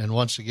mail, and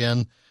once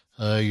again,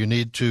 you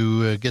need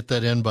to get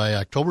that in by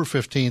October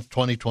 15th,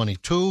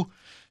 2022,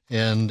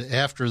 and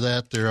after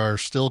that, there are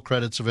still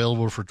credits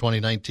available for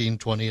 2019,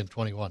 20, and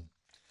 21.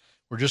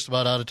 We're just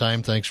about out of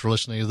time. Thanks for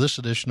listening to this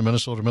edition of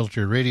Minnesota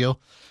Military Radio. I'd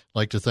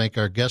like to thank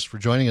our guests for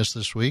joining us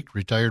this week,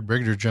 retired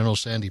Brigadier General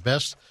Sandy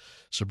Best,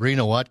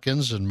 Sabrina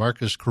Watkins, and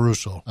Marcus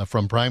Caruso.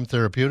 From Prime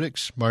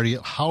Therapeutics, Marty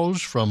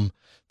Howes from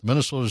the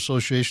Minnesota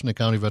Association of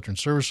County Veteran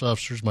Service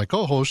Officers, my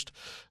co-host,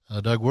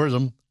 Doug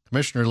Wortham,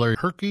 Commissioner Larry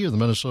Herkey of the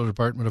Minnesota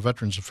Department of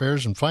Veterans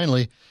Affairs, and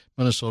finally,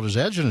 Minnesota's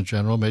Adjutant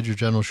General, Major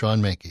General Sean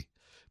Mankey.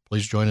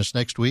 Please join us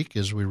next week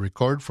as we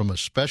record from a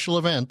special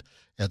event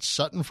at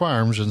Sutton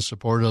Farms in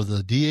support of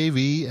the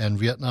DAV and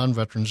Vietnam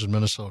veterans in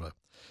Minnesota.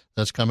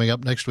 That's coming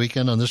up next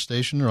weekend on this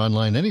station or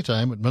online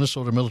anytime at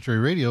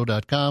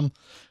MinnesotaMilitaryRadio.com.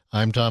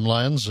 I'm Tom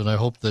Lyons, and I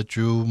hope that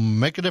you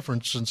make a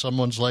difference in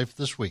someone's life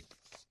this week.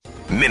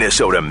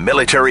 Minnesota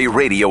Military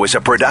Radio is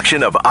a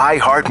production of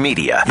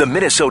iHeartMedia, the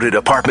Minnesota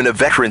Department of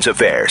Veterans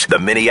Affairs, the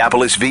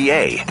Minneapolis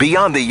VA,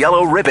 Beyond the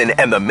Yellow Ribbon,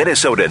 and the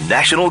Minnesota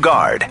National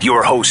Guard.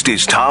 Your host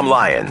is Tom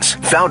Lyons,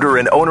 founder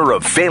and owner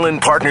of Phelan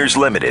Partners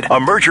Limited,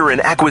 a merger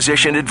and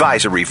acquisition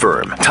advisory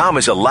firm. Tom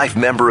is a life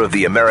member of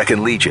the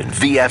American Legion,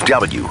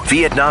 VFW,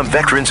 Vietnam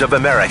Veterans of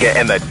America,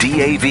 and the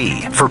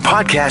DAV. For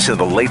podcasts and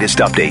the latest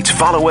updates,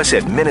 follow us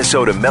at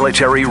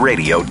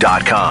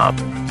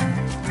MinnesotaMilitaryRadio.com.